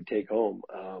that's what they would take home.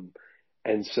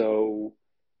 And so,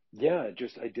 yeah,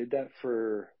 I did that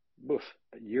for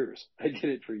years. I did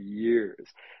it for years.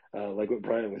 Like what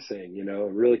Brian was saying,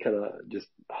 really kind of just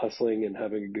hustling and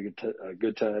having a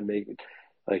good time, making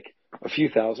like a few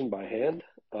thousand by hand.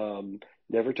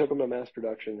 Never took them to mass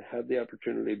production, had the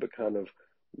opportunity, but kind of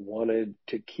wanted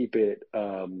to keep it,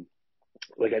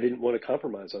 like, I didn't want to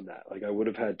compromise on that. Like, I would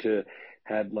have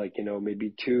had like,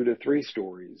 maybe 2 to 3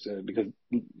 stories, because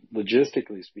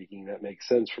logistically speaking, that makes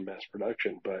sense for mass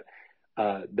production, but,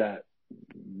 that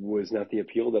was not the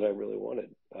appeal that I really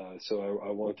wanted. So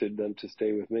I wanted them to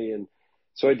stay with me. And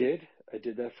so I did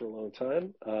that for a long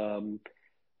time.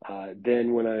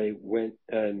 Then when I went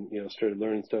and, started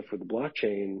learning stuff with the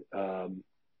blockchain,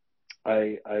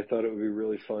 I thought it would be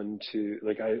really fun to,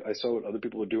 like, I saw what other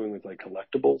people were doing with, like,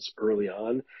 collectibles early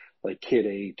on, like Kid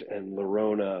 8 and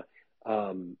Lorona.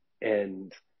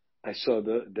 And I saw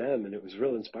them, and it was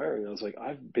real inspiring. I was like,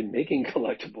 I've been making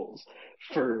collectibles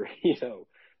for,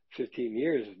 15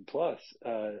 years plus.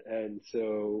 And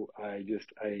so I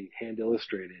hand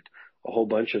illustrated a whole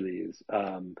bunch of these,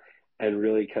 and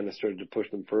really kind of started to push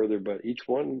them further. But each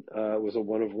one, was a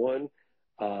one of one.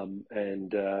 I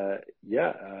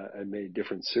made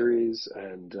different series,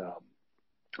 and,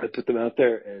 I put them out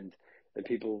there, and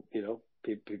people,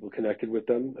 people connected with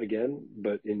them again,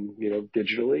 but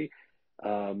digitally.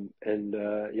 So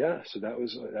that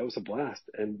was a blast.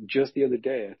 And just the other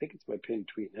day, I think it's my pinned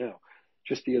tweet now,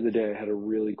 just the other day, I had a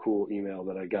really cool email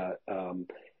that I got,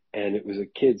 and it was a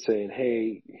kid saying,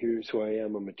 hey, here's who I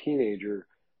am. I'm a teenager.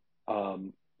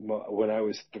 When I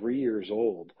was 3 years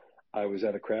old, I was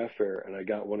at a craft fair, and I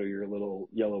got one of your little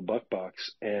yellow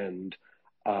bucks, and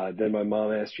then my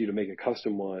mom asked you to make a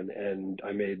custom one, and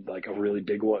I made, like, a really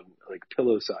big one, like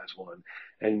pillow size one.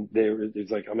 And it's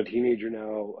like, I'm a teenager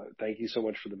now. Thank you so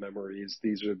much for the memories.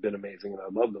 These have been amazing, and I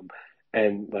love them.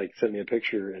 And, like, sent me a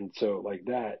picture. And so, like,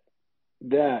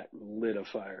 that lit a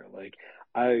fire. Like,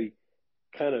 I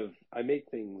make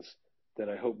things that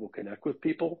I hope will connect with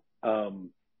people.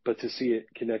 But to see it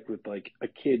connect with, like, a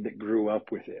kid that grew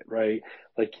up with it, right?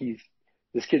 Like,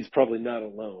 this kid's probably not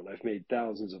alone. I've made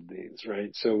thousands of these,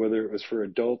 right? So whether it was for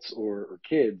adults or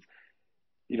kids,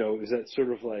 is that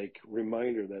sort of, like,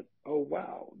 reminder that, oh,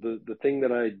 wow, the thing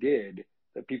that I did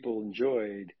that people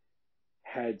enjoyed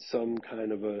had some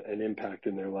kind of an impact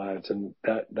in their lives. And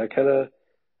that kind of,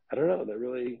 I don't know,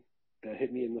 that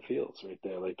hit me in the feels right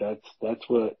there. Like, that's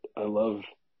what I love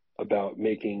about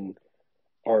making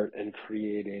art and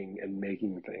creating and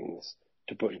making things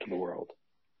to put into the world.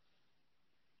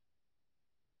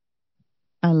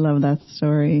 I love that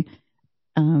story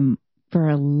for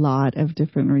a lot of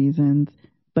different reasons.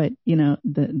 But, you know,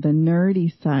 the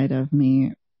nerdy side of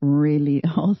me really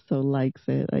also likes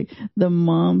it. Like the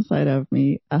mom side of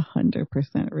me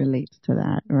 100% relates to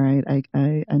that, right?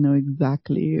 I know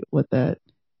exactly what that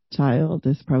child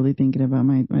is probably thinking about.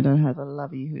 My daughter has a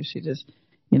lovey who she just,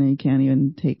 you know, you can't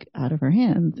even take out of her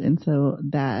hands. And so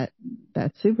that's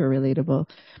super relatable.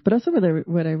 But also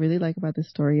what I really like about this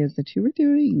story is that you were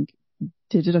doing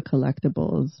digital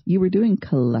collectibles. You were doing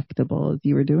collectibles.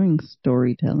 You were doing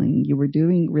storytelling. You were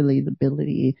doing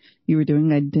relatability. You were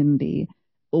doing identity,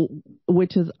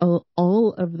 which is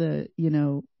all of the, you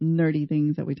know, nerdy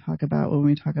things that we talk about when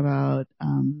we talk about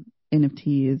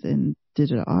NFTs and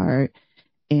digital art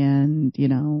and, you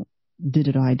know,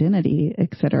 digital identity,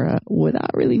 etc.,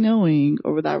 without really knowing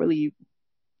or without really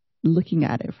looking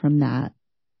at it from that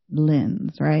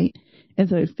lens, right? And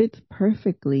so it fits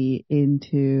perfectly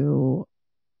into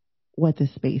what the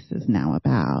space is now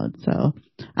about. So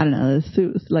I don't know,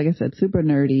 like I said, super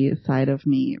nerdy side of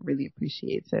me really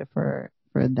appreciates it for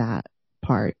that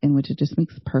part, in which it just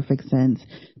makes perfect sense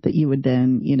that you would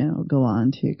then, you know, go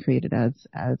on to create it as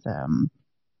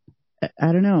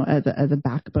I don't know, as a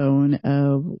backbone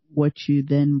of what you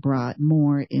then brought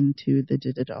more into the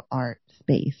digital art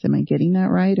space. Am I getting that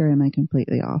right, or am I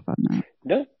completely off on that?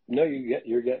 No,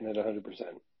 you're getting it 100%.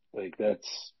 Like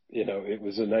that's, you know, it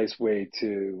was a nice way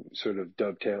to sort of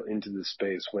dovetail into the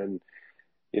space when,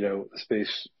 you know, the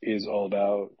space is all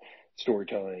about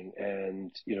storytelling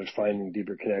and, you know, finding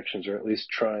deeper connections, or at least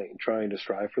trying to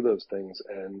strive for those things.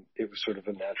 And it was sort of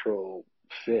a natural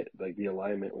fit. Like the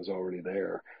alignment was already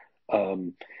there.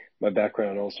 My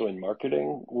background also in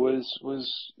marketing was,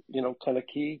 you know, kind of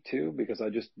key too, because I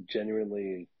just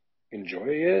genuinely enjoy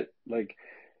it. Like,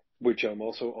 which I'm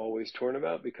also always torn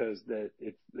about, because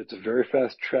it's a very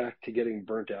fast track to getting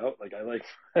burnt out. Like I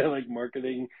like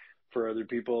marketing for other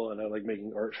people, and I like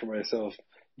making art for myself.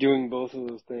 Doing both of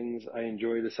those things I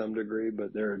enjoy to some degree,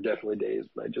 but there are definitely days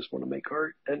when I just want to make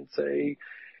art and say,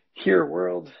 "Here,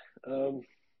 world,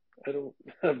 I don't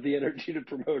have the energy to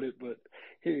promote it, but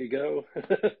here you go."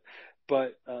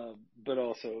 But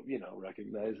also, you know,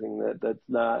 recognizing that that's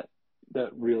not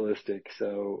that realistic.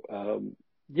 So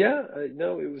yeah,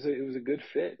 no, it was a good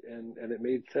fit, and it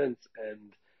made sense,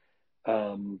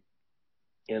 um,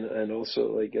 and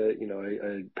also like you know,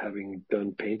 I having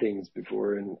done paintings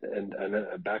before and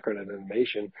a background in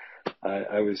animation,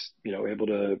 I was, you know, able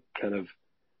to kind of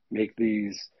make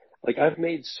these. Like I've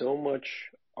made so much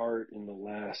art in the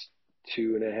last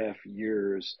 2.5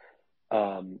 years.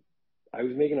 I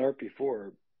was making art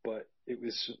before, but it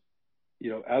was, you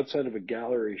know, outside of a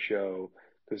gallery show,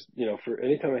 because, you know, for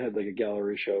any time I had like a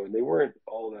gallery show, and they weren't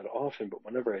all that often, but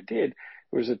whenever I did,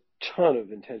 there was a ton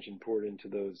of intention poured into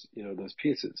those, you know, those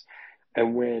pieces.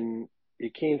 And when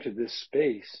it came to this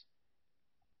space,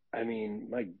 I mean,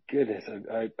 my goodness,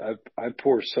 I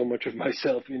pour so much of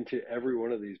myself into every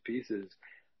one of these pieces.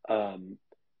 Um,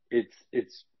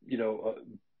 it's, you know,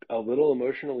 a little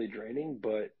emotionally draining,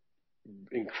 but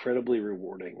incredibly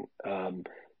rewarding.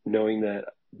 Knowing that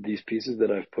these pieces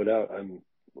that I've put out, I'm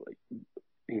like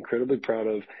incredibly proud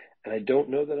of, and I don't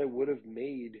know that I would have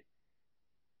made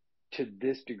to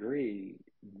this degree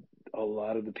a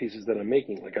lot of the pieces that I'm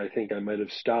making. Like I think I might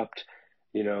have stopped,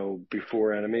 you know,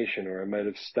 before animation, or I might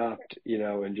have stopped, you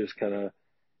know, and just kind of,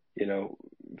 you know,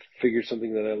 figured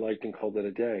something that I liked and called it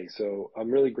a day. So I'm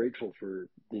really grateful for,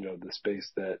 you know, the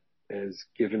space that has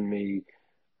given me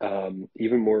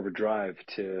even more of a drive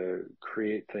to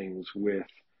create things with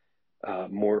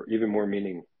even more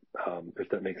meaning, if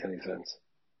that makes any sense.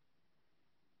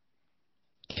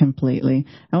 Completely.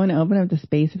 I want to open up the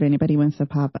space if anybody wants to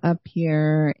pop up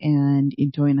here and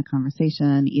join the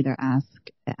conversation, either ask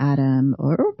Adam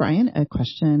or Brian a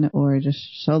question, or just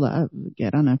show up,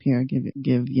 get on up here,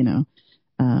 give, you know,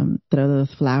 throw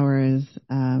those flowers.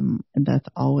 That's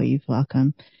always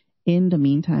welcome. In the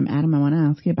meantime, Adam, I want to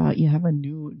ask you about, you have a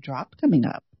new drop coming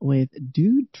up with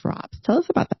Dude Drops. Tell us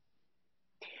about that.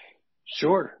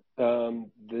 Sure.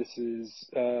 This is,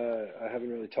 I haven't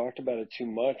really talked about it too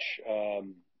much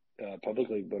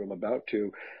publicly, but I'm about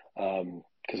to,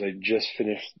 because I just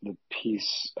finished the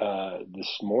piece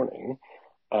this morning.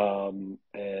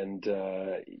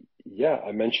 Yeah,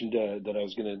 I mentioned that I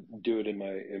was going to do it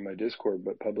in my Discord,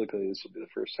 but publicly this will be the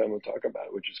first time we'll talk about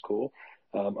it, which is cool.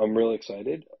 I'm really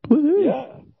excited. Woo-hoo.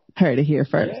 Yeah. Heard it here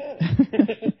first. Yeah.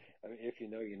 I mean, if you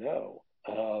know, you know.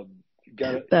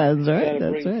 Gotta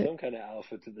bring right. some kind of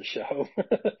alpha to the show.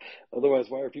 Otherwise,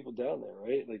 why are people down there,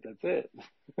 right? Like, that's it.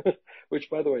 Which,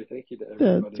 by the way, thank you to That's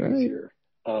everybody who's right. here.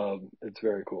 It's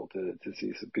very cool to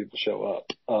see some people show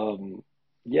up.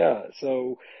 Yeah,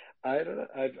 so I don't know.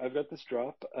 I've got this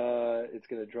drop. It's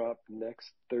going to drop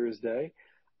next Thursday.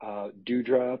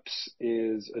 Dewdrops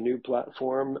is a new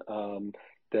platform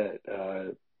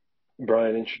that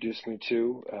Brian introduced me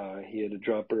to. He had a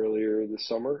drop earlier this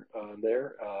summer on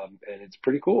there, and it's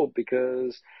pretty cool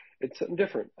because it's something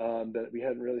different that we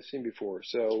hadn't really seen before.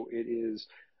 So it is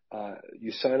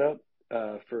you sign up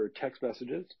for text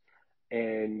messages,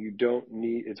 and you don't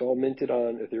need, it's all minted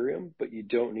on Ethereum, but you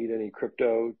don't need any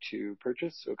crypto to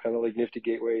purchase. So kind of like Nifty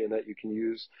Gateway in that you can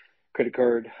use credit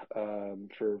card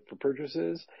for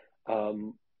purchases.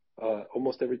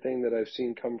 Almost everything that I've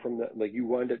seen come from that, like you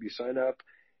sign up,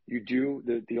 you do,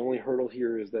 the only hurdle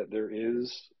here is that there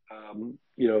is,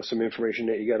 some information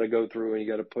that you got to go through and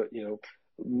you got to put,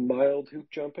 mild hoop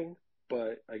jumping,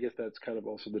 but I guess that's kind of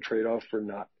also the trade-off for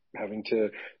not having to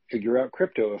figure out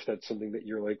crypto if that's something that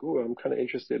you're like, oh, I'm kind of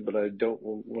interested, but I don't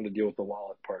want to deal with the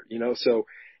wallet part, So,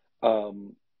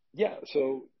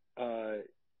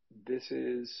 this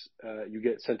is, you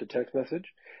get sent a text message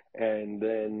and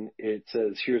then it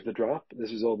says, here's the drop.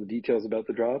 This is all the details about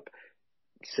the drop.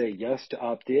 Say yes to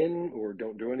opt in or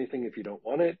don't do anything if you don't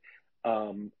want it.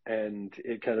 And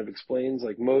it kind of explains,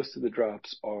 like, most of the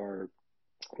drops are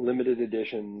limited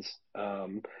editions,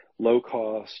 low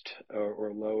cost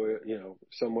or low,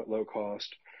 somewhat low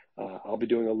cost. I'll be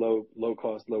doing a low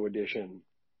cost, low edition,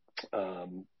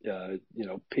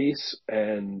 piece.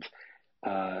 And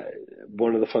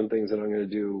one of the fun things that I'm going to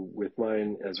do with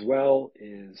mine as well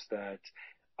is that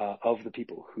of the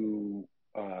people who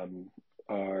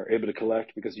are able to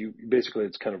collect, because basically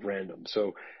it's kind of random.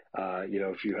 So,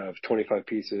 if you have 25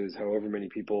 pieces, however many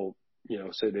people,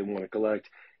 say they want to collect,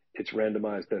 it's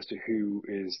randomized as to who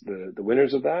is the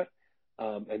winners of that.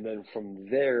 And then from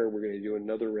there, we're going to do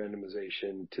another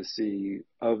randomization to see,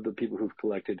 of the people who've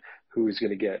collected, who is going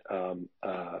to get a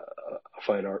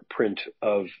fine art print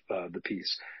of the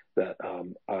piece that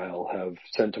I'll have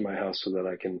sent to my house so that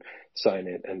I can sign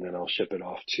it, and then I'll ship it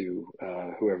off to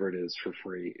whoever it is for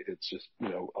free. It's just,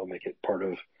 I'll make it part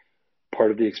of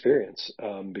the experience,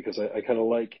 because I kind of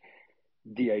like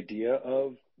the idea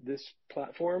of this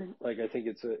platform. Like, I think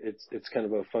it's kind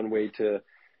of a fun way to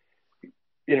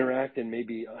interact and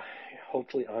maybe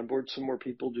hopefully onboard some more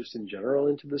people just in general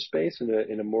into the space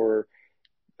in a more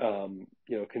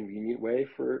convenient way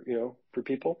for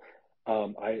people.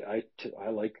 I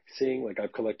like seeing, like,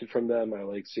 I've collected from them. I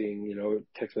like seeing,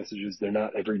 text messages. They're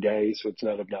not every day, so it's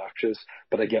not obnoxious,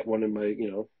 but I get one in my,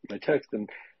 my text, and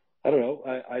I don't know,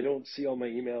 I don't see all my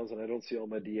emails and I don't see all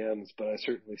my DMs, but I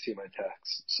certainly see my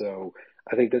texts. So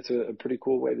I think that's a pretty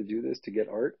cool way to do this, to get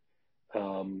art.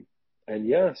 And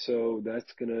yeah, so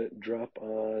that's going to drop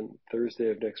on Thursday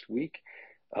of next week.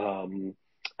 I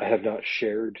have not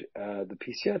shared the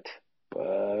piece yet, but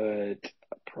I'll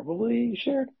probably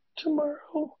share it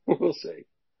tomorrow. We'll see.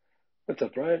 What's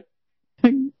up, Brian?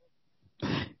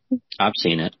 I've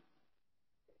seen it.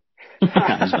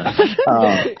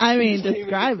 I mean,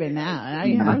 describe it now.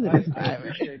 I have to describe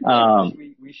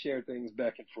it. We share things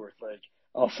back and forth. Like,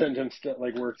 I'll send him stuff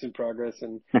like works in progress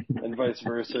and vice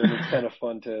versa. And it's kind of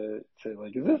fun to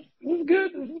like, is this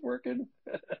good? Is this working?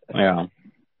 Yeah.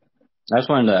 I just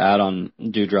wanted to add on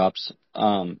Dewdrops.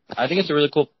 I think it's a really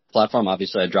cool platform.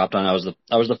 Obviously, I dropped on. I was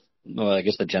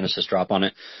the Genesis drop on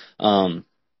it.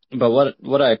 But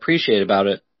what I appreciate about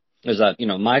it is that,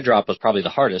 my drop was probably the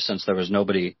hardest since there was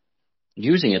nobody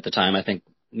using it at the time. I think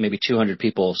maybe 200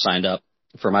 people signed up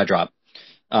for my drop.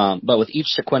 But with each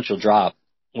sequential drop,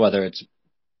 whether it's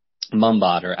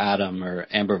Mumbot or Adam or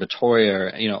Amber Vittoria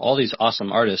or, all these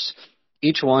awesome artists,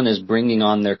 each one is bringing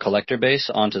on their collector base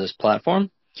onto this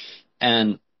platform.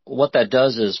 And what that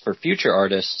does is, for future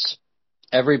artists,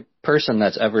 every person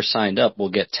that's ever signed up will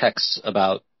get texts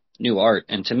about new art.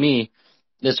 And to me,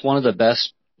 it's one of the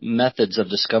best methods of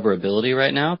discoverability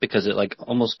right now, because it like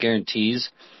almost guarantees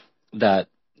that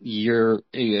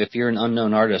if you're an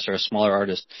unknown artist or a smaller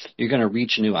artist, you're going to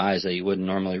reach new eyes that you wouldn't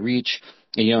normally reach,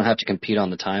 and you don't have to compete on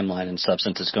the timeline and stuff,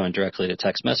 since it's going directly to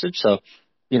text message. So,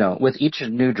 with each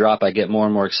new drop, I get more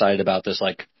and more excited about this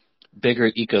like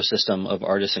bigger ecosystem of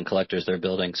artists and collectors they're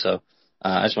building. So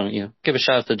I just want to give a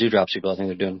shout out to the Dewdrops people. I think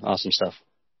they're doing awesome stuff.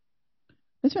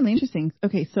 That's really interesting.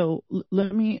 Okay, so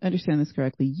let me understand this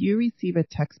correctly. You receive a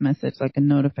text message, like a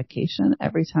notification,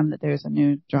 every time that there's a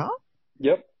new drop?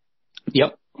 Yep.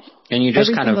 And you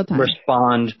just kind of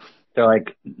respond. They're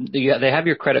like, they have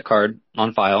your credit card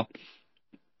on file.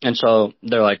 And so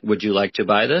they're like, would you like to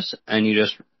buy this? And you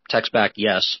just text back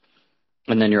yes.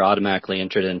 And then you're automatically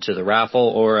entered into the raffle.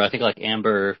 Or I think like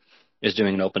Amber is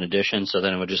doing an open edition, so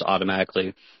then it would just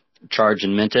automatically charge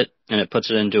and mint it, and it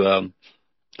puts it into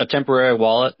a temporary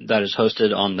wallet that is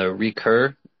hosted on the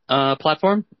Recur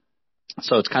platform.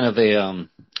 So it's kind of a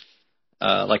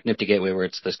like Nifty Gateway, where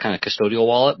it's this kind of custodial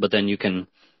wallet, but then you can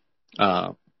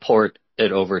port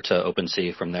it over to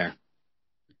OpenSea from there.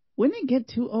 Wouldn't it get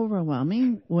too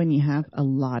overwhelming when you have a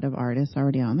lot of artists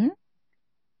already on there?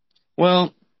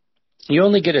 Well, you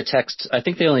only get a text. I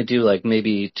think they only do like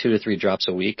maybe 2 to 3 drops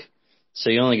a week, so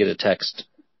you only get a text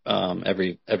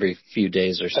every few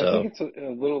days or so. I think it's a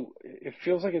little. It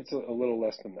feels like it's a little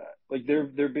less than that. Like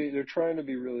they're trying to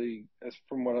be really, as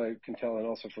from what I can tell, and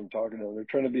also from talking to them, they're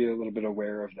trying to be a little bit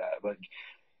aware of that. Like,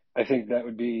 I think that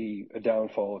would be a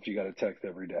downfall if you got a text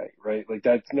every day, right? Like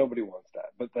nobody wants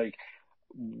that. But like,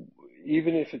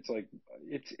 even if it's like,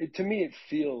 to me, it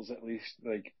feels at least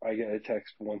like I get a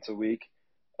text once a week,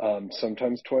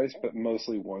 sometimes twice, but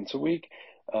mostly once a week.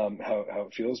 How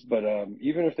it feels, but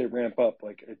even if they ramp up,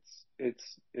 like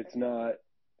it's not.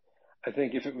 I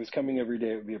think if it was coming every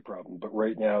day, it would be a problem. But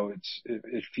right now,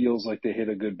 it feels like they hit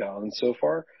a good balance so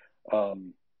far.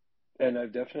 And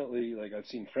I've definitely, like, I've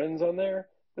seen friends on there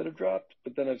that have dropped,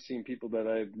 but then I've seen people that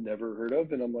I've never heard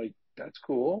of, and I'm like, that's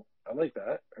cool. I like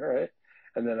that. All right.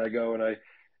 And then I go and I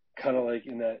kind of like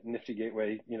in that Nifty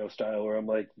Gateway, style where I'm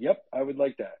like, yep, I would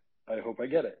like that. I hope I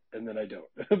get it. And then I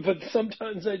don't, but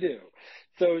sometimes I do.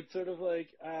 So it's sort of like,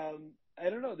 I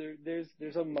don't know,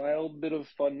 there's a mild bit of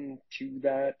fun to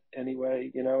that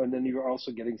anyway, and then you're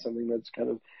also getting something that's kind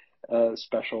of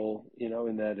special,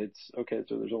 in that it's okay.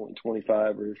 So there's only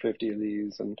 25 or 50 of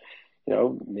these, and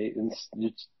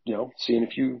it's, seeing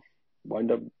if you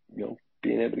wind up,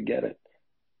 being able to get it.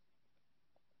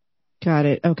 Got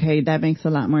it. Okay, that makes a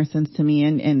lot more sense to me.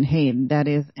 And hey, that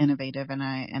is innovative, and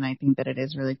I think that it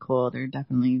is really cool. They're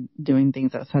definitely doing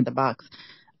things outside the box.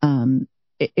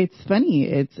 It's funny.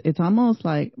 It's almost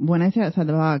like, when I say outside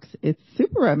the box, it's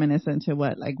super reminiscent to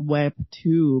what like Web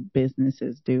 2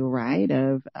 businesses do, right?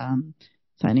 Of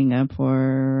signing up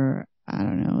for, I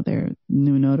don't know, their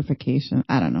new notification.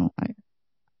 I don't know.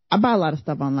 I buy a lot of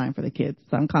stuff online for the kids,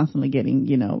 so I'm constantly getting,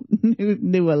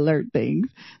 new alert things.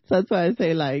 So that's why I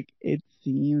say, like, it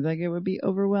seems like it would be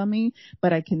overwhelming,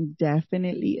 but I can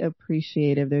definitely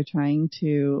appreciate if they're trying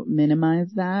to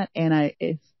minimize that. And I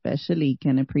especially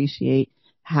can appreciate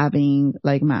having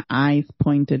like my eyes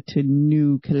pointed to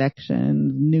new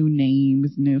collections, new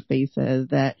names, new faces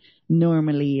that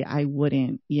normally I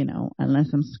wouldn't,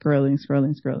 unless I'm scrolling,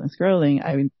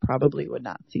 I probably would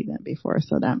not see them before.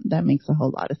 So that makes a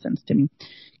whole lot of sense to me.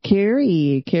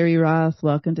 Carrie Ross,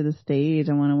 welcome to the stage.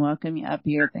 I want to welcome you up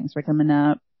here. Thanks for coming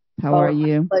up. How are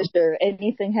you? Pleasure.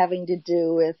 Anything having to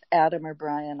do with Adam or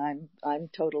Brian, I'm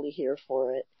totally here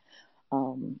for it.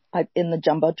 I in the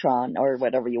Jumbotron, or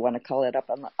whatever you want to call it, up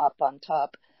on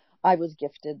top, I was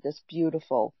gifted this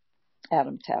beautiful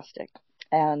Atomtastic,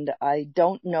 and I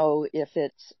don't know if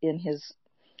it's in his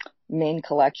main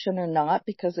collection or not,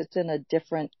 because it's in a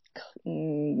different,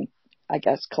 I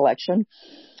guess, collection.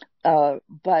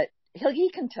 But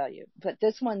he can tell you. But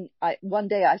this one, one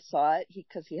day I saw it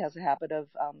because he has a habit of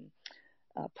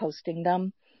posting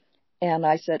them, and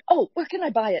I said, "Oh, where can I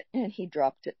buy it?" And he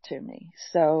dropped it to me.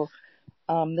 So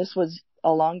this was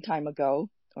a long time ago,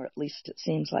 or at least it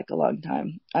seems like a long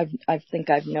time. I think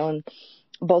I've known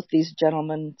both these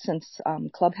gentlemen since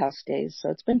Clubhouse days, so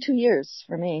it's been 2 years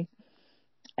for me,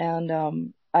 and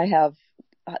I have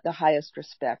the highest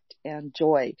respect and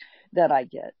joy that I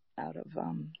get out of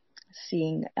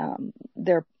seeing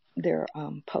their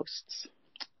posts.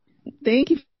 Thank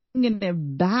you for bringing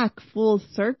it back full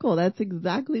circle. That's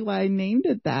exactly why I named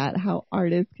it that. How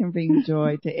artists can bring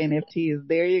joy to NFTs.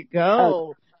 There you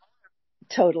go.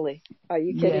 Totally. Are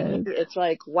you kidding Yes. me? It's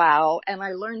like, wow. And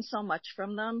I learned so much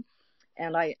from them.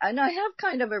 And I have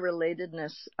kind of a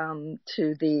relatedness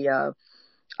to the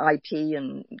IP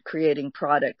and creating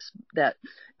products that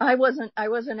I wasn't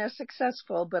as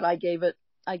successful, but I gave it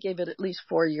at least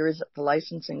 4 years at the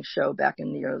licensing show back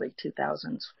in the early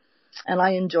 2000s. And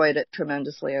I enjoyed it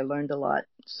tremendously. I learned a lot.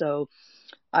 So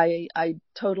I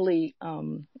totally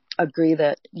agree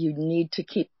that you need to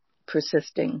keep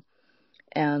persisting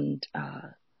and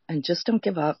just don't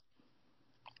give up.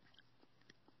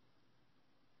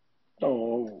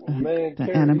 Oh man,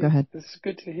 Adam, go ahead. This is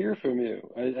good to hear from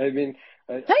you. I mean,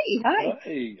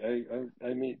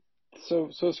 so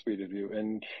sweet of you.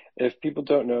 And if people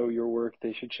don't know your work,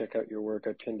 they should check out your work.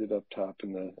 I pinned it up top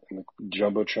in the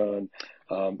Jumbotron.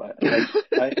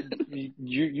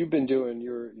 You've been doing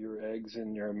your eggs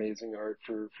and your amazing art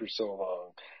for so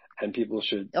long, and people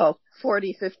should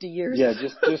 40, 50 years. Yeah,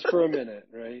 just for a minute,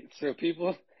 right? So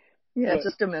people Yeah,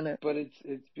 just a minute. But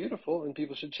it's beautiful, and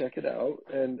people should check it out.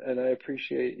 And I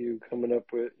appreciate you coming up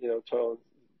with,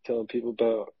 telling people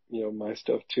about, my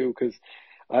stuff too, because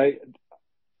I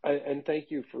and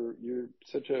thank you you're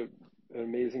such an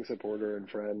amazing supporter and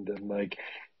friend, and like,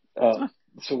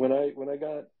 so when I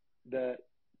got that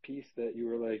piece that you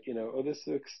were like, oh, this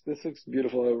looks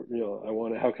beautiful, I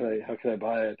want it. How can I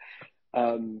buy it?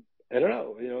 I don't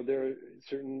know, there are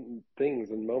certain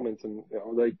things and moments, and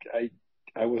like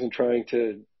I wasn't trying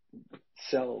to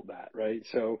sell that, right?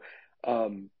 So,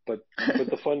 but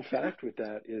the fun fact with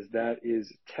that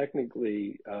is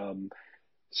technically,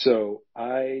 so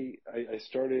I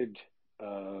started,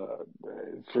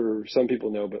 for some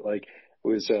people know, but like it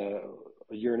was a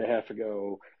year and a half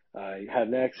ago. I had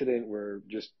an accident where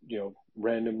just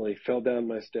randomly fell down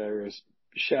my stairs,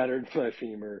 shattered my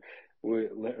femur,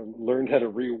 learned how to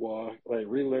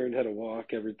relearned how to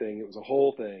walk, everything. It was a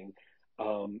whole thing.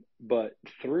 But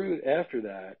after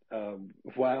that,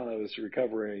 while I was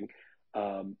recovering,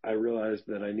 I realized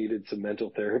that I needed some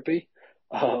mental therapy.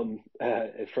 From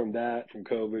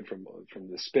COVID, from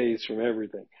the space, from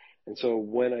everything. And so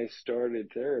when I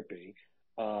started therapy,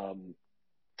 it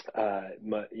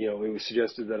was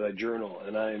suggested that I journal,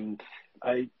 and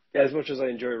I, as much as I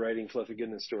enjoy writing fluffy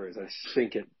goodness stories, I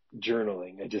stink at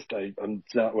journaling. It's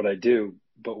not what I do,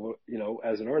 but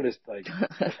as an artist, like,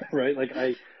 right, like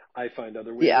I find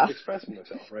other ways of expressing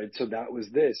myself, right? So that was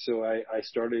this. So I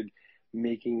started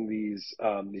making these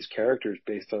characters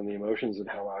based on the emotions and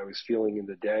how I was feeling in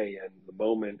the day and the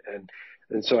moment, and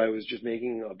so I was just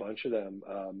making a bunch of them,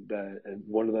 and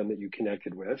one of them that you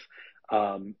connected with,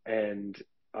 I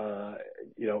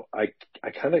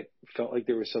kind of felt like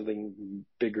there was something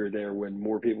bigger there when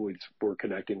more people were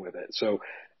connecting with it. So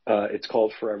it's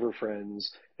called Forever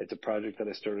Friends. It's a project that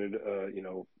I started, a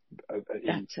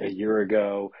year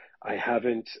ago. I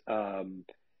haven't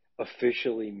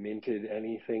officially minted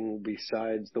anything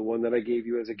besides the one that I gave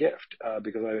you as a gift,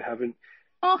 because I haven't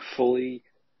fully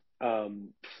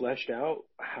fleshed out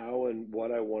how and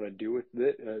what I want to do with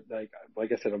it.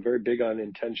 Like I said, I'm very big on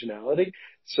intentionality,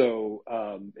 so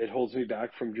it holds me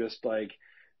back from just like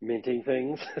minting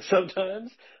things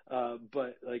sometimes.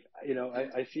 But like,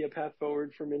 I see a path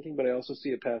forward for minting, but I also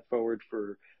see a path forward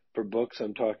for books.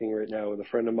 I'm talking right now with a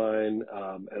friend of mine,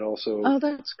 and also. Oh,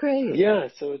 that's great. Yeah,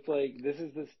 so it's like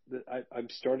I'm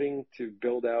starting to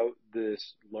build out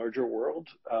this larger world,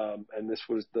 and this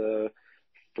was the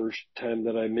first time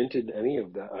that I minted any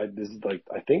of that. This is like,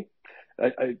 I think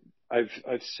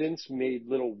I've since made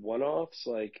little one-offs,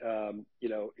 like in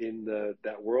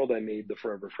that world I made the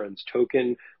Forever Friends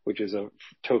token, which is a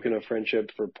token of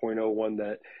friendship for point oh 0.01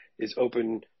 that is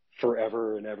open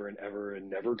forever and ever and ever and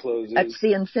never closes. That's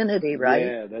the infinity, right?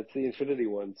 Yeah, that's the infinity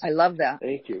one. I love that.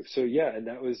 Thank you. So yeah, and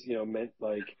that was meant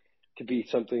like to be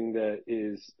something that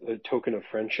is a token of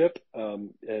friendship,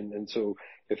 and so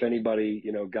if anybody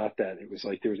got that, it was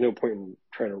like there was no point in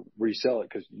trying to resell it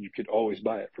because you could always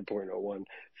buy it for 0.01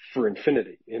 for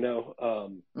infinity,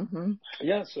 Mm-hmm.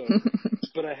 Yeah, so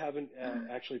but I haven't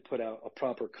actually put out a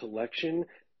proper collection,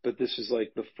 but this is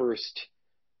like the first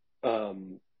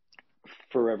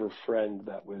Forever Friend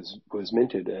that was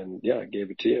minted, and yeah, I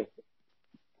gave it to you.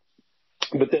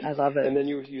 But then, I love it. And then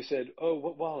you said, "Oh,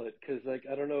 what wallet?" Because like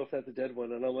I don't know if that's a dead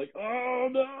one, and I'm like, "Oh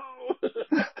no!"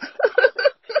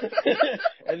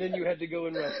 And then you had to go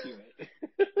and rescue it.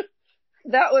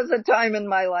 That was a time in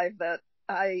my life that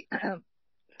I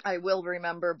will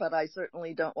remember, but I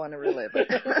certainly don't want to relive it.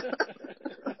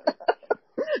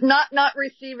 Not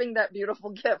receiving that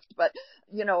beautiful gift, but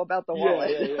about the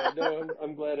wallet. Yeah. No,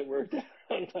 I'm glad it worked out.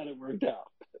 I'm glad it worked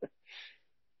out.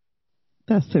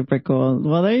 That's super cool.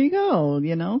 Well, there you go.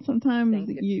 Sometimes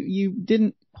you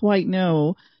didn't quite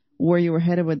know where you were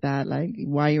headed with that, like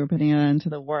why you were putting it into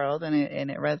the world, and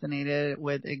it resonated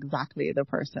with exactly the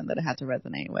person that it had to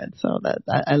resonate with. So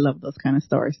I love those kind of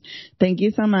stories. Thank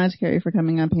you so much, Carrie, for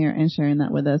coming up here and sharing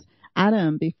that with us.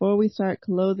 Adam, before we start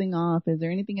closing off, is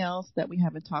there anything else that we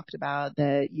haven't talked about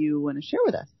that you want to share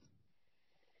with us?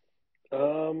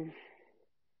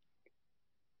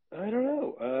 I don't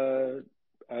know.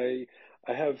 I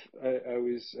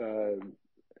was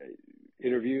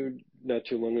interviewed not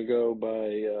too long ago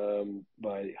by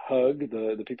Hug,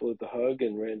 the people at the Hug,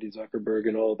 and Randy Zuckerberg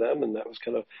and all of them, and that was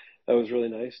really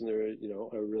nice, and they're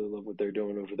I really love what they're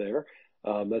doing over there.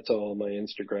 That's all on my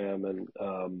Instagram, and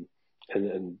I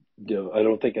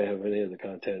don't think I have any of the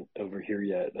content over here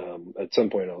yet. At some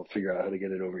point I'll figure out how to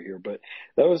get it over here, but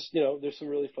that was there's some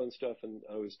really fun stuff, and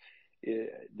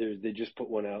they just put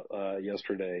one out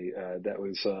yesterday that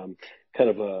was kind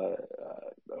of a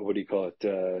what do you call it,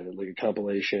 like a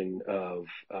compilation of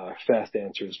fast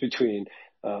answers between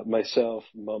myself,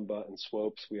 Mumba, and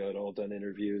Swopes, we had all done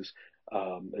interviews.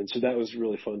 And so that was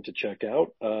really fun to check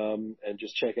out. And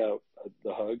just check out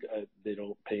The Hug. They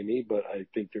don't pay me, but I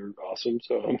think they're awesome.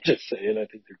 So I'm just saying, I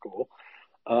think they're cool.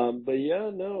 But yeah,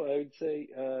 no, I would say,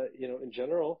 in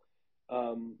general,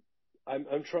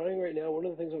 I'm trying right now. One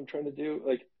of the things I'm trying to do,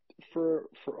 like for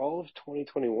all of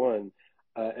 2021,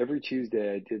 every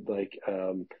Tuesday I did like,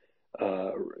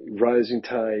 Rising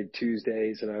Tide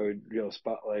Tuesdays, and I would,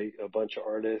 spotlight a bunch of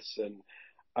artists, and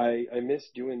I miss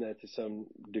doing that to some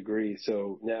degree.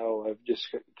 So now I've just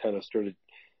kind of started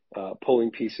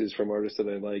pulling pieces from artists that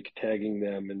I like, tagging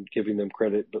them and giving them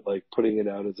credit, but like putting it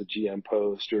out as a GM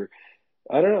post, or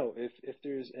I don't know, if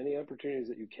there's any opportunities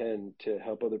that you can to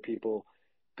help other people,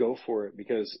 go for it,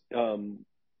 because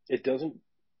it doesn't,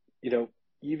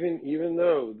 even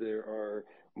though there are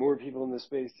more people in the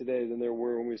space today than there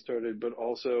were when we started, but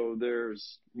also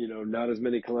there's, not as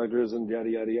many collectors and yada,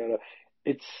 yada, yada.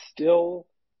 It still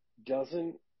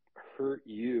doesn't hurt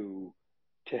you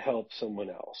to help someone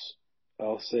else.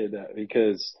 I'll say that,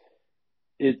 because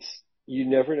you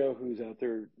never know who's out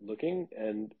there looking,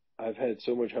 and I've had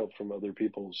so much help from other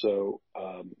people. So,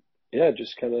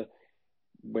 just kind of,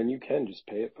 when you can, just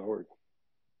pay it forward.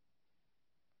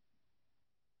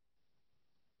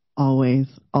 Always,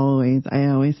 always. I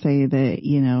always say that,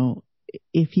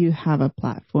 if you have a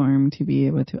platform to be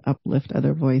able to uplift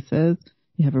other voices,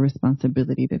 you have a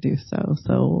responsibility to do so.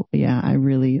 So, yeah, I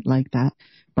really like that.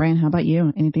 Brian, how about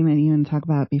you? Anything that you want to talk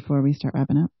about before we start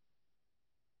wrapping up?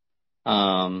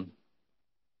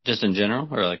 Just in general,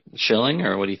 or like shilling,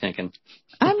 or what are you thinking?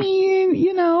 I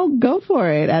mean, go for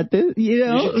it. At this,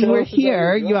 we're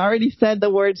here. You already said the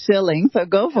word shilling, so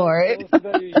go for it.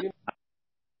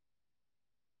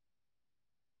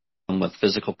 With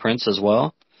physical prints as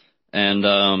well. And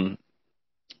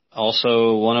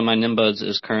also one of my Nimbuds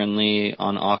is currently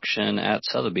on auction at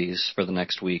Sotheby's for the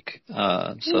next week.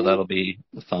 So that'll be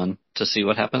fun to see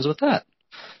what happens with that.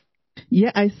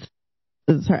 Yeah, I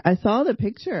saw the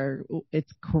picture.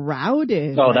 It's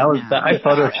crowded. Oh, that was I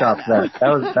photoshopped that.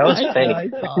 That was fake.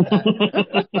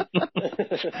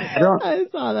 I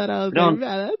saw that. I was like,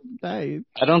 man, that's nice.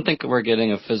 I don't think we're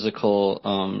getting a physical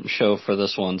show for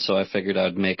this one, so I figured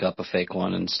I'd make up a fake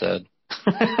one instead.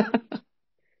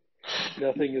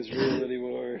 Nothing is real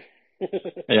anymore.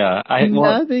 Yeah,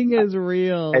 nothing is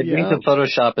real. I think the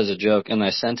Photoshop is a joke, and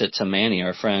I sent it to Manny,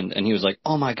 our friend, and he was like,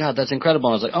 "Oh my God, that's incredible!"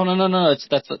 And I was like, "Oh no,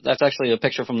 that's actually a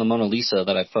picture from the Mona Lisa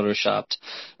that I photoshopped,"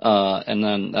 and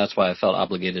then that's why I felt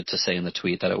obligated to say in the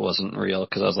tweet that it wasn't real,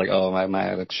 because I was like, "Oh, I might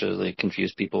actually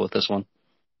confuse people with this one."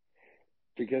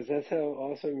 Because that's how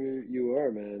awesome you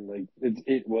are, man. Like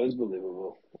it was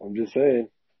believable. I'm just saying.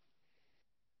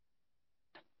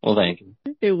 Well, thank you.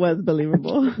 It was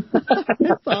believable.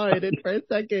 I saw it for a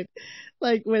second,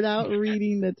 like without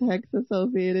reading the text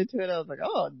associated to it. I was like,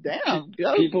 "Oh, damn,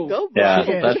 go for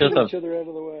it." That's just each other out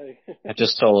of the way. I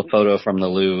just stole a photo from the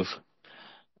Louvre.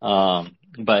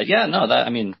 But yeah, no,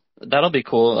 that'll be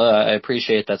cool. I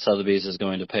appreciate that Sotheby's is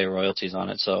going to pay royalties on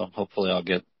it, so hopefully I'll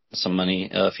get some money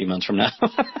a few months from now.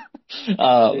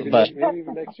 maybe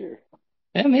even next year.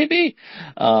 Yeah, maybe.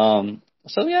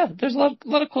 So yeah, there's a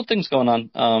lot of cool things going on.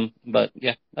 But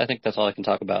yeah, I think that's all I can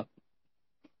talk about.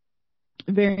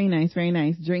 Very nice, very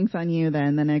nice. Drinks on you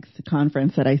then, the next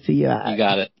conference that I see you at. You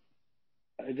got it.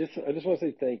 I just want to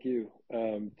say thank you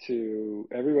to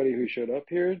everybody who showed up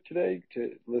here today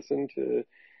to listen to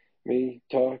me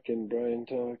talk and Brian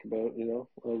talk about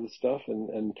all this stuff,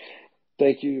 and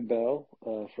thank you, Belle,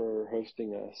 for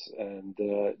hosting us and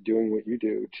doing what you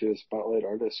do to spotlight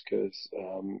artists, because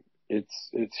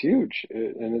it's huge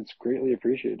and it's greatly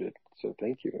appreciated. So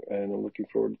thank you, and I'm looking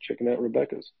forward to checking out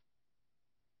Rebecca's.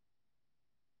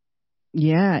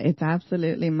 Yeah, it's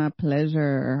absolutely my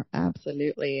pleasure.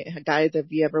 Absolutely. Guys, if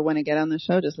you ever want to get on the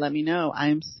show, just let me know.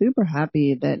 I'm super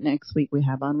happy that next week we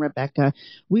have on Rebecca.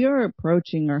 We are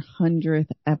approaching our 100th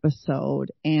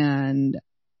episode, and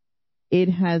it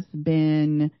has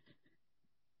been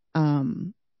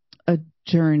a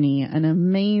journey, an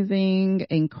amazing,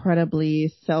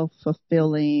 incredibly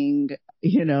self-fulfilling,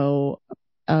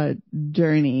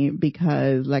 journey,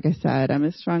 because like I said, I'm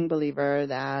a strong believer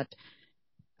that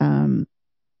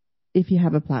if you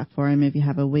have a platform, if you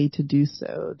have a way to do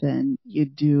so, then you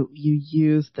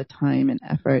use the time and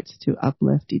efforts to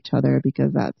uplift each other,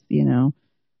 because that's,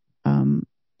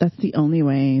 that's the only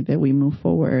way that we move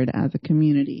forward as a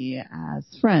community,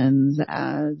 as friends,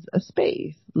 as a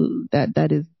space.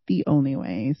 That is the only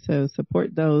way. So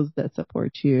support those that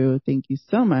support you. Thank you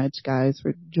so much, guys,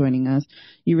 for joining us.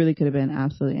 You really could have been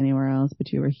absolutely anywhere else,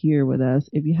 but you were here with us.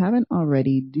 If you haven't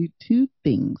already, do two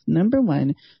things. Number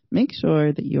one, make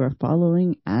sure that you are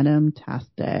following Adam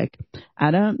Tastic.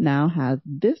 Adam now has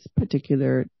this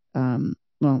particular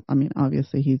well, I mean,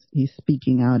 obviously he's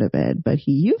speaking out of it, but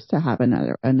he used to have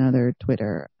another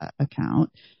Twitter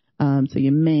account. So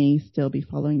you may still be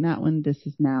following that one. This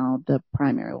is now the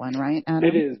primary one, right, Adam?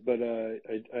 It is, but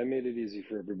I made it easy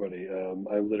for everybody.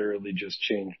 I literally just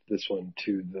changed this one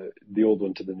to the old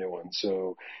one to the new one.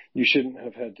 So you shouldn't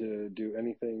have had to do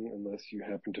anything unless you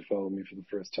happen to follow me for the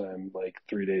first time, like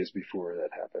 3 days before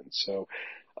that happened. So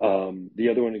the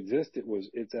other one exists.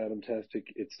 It's Adamtastic.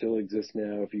 It still exists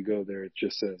now. If you go there, it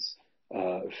just says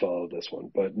follow this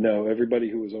one. But no, everybody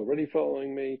who was already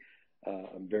following me,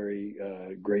 I'm very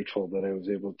grateful that I was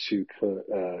able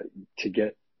to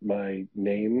get my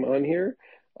name on here,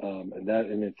 and that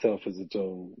in itself is its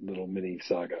own little mini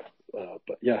saga.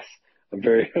 But yes, I'm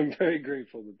very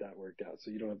grateful that worked out.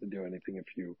 So you don't have to do anything if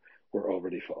you were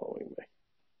already following me.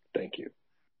 Thank you.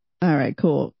 All right,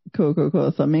 cool.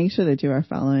 So make sure that you are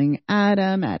following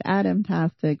Adam at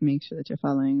Adamtastic. Make sure that you're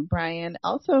following Brian.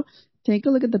 Also, take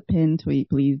a look at the pinned tweet.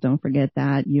 Please don't forget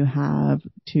that you have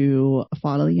to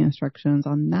follow the instructions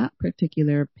on that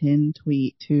particular pinned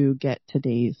tweet to get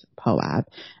today's POAP.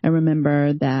 And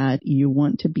remember that you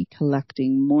want to be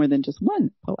collecting more than just one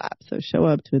POAP. So show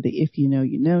up to the If You Know,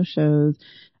 You Know shows.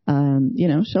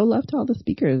 Show love to all the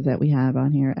speakers that we have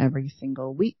on here every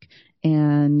single week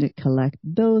and collect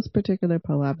those particular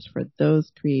POAPs for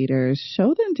those creators.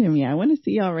 Show them to me. I want to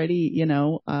see already,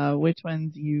 which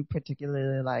ones you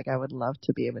particularly like. I would love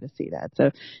to be able to see that.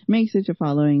 So make sure you're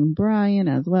following Brian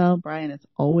as well. Brian, it's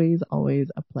always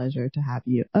a pleasure to have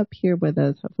you up here with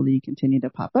us. Hopefully you continue to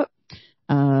pop up,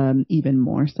 even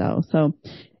more so. So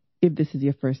if this is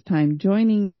your first time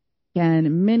joining,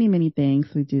 again, many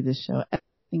thanks. We do this show every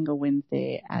single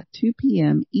Wednesday at 2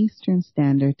 p.m. Eastern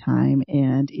Standard Time.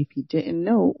 And if you didn't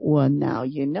know, well, now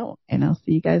you know. And I'll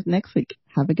see you guys next week.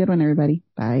 Have a good one, everybody.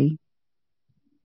 Bye.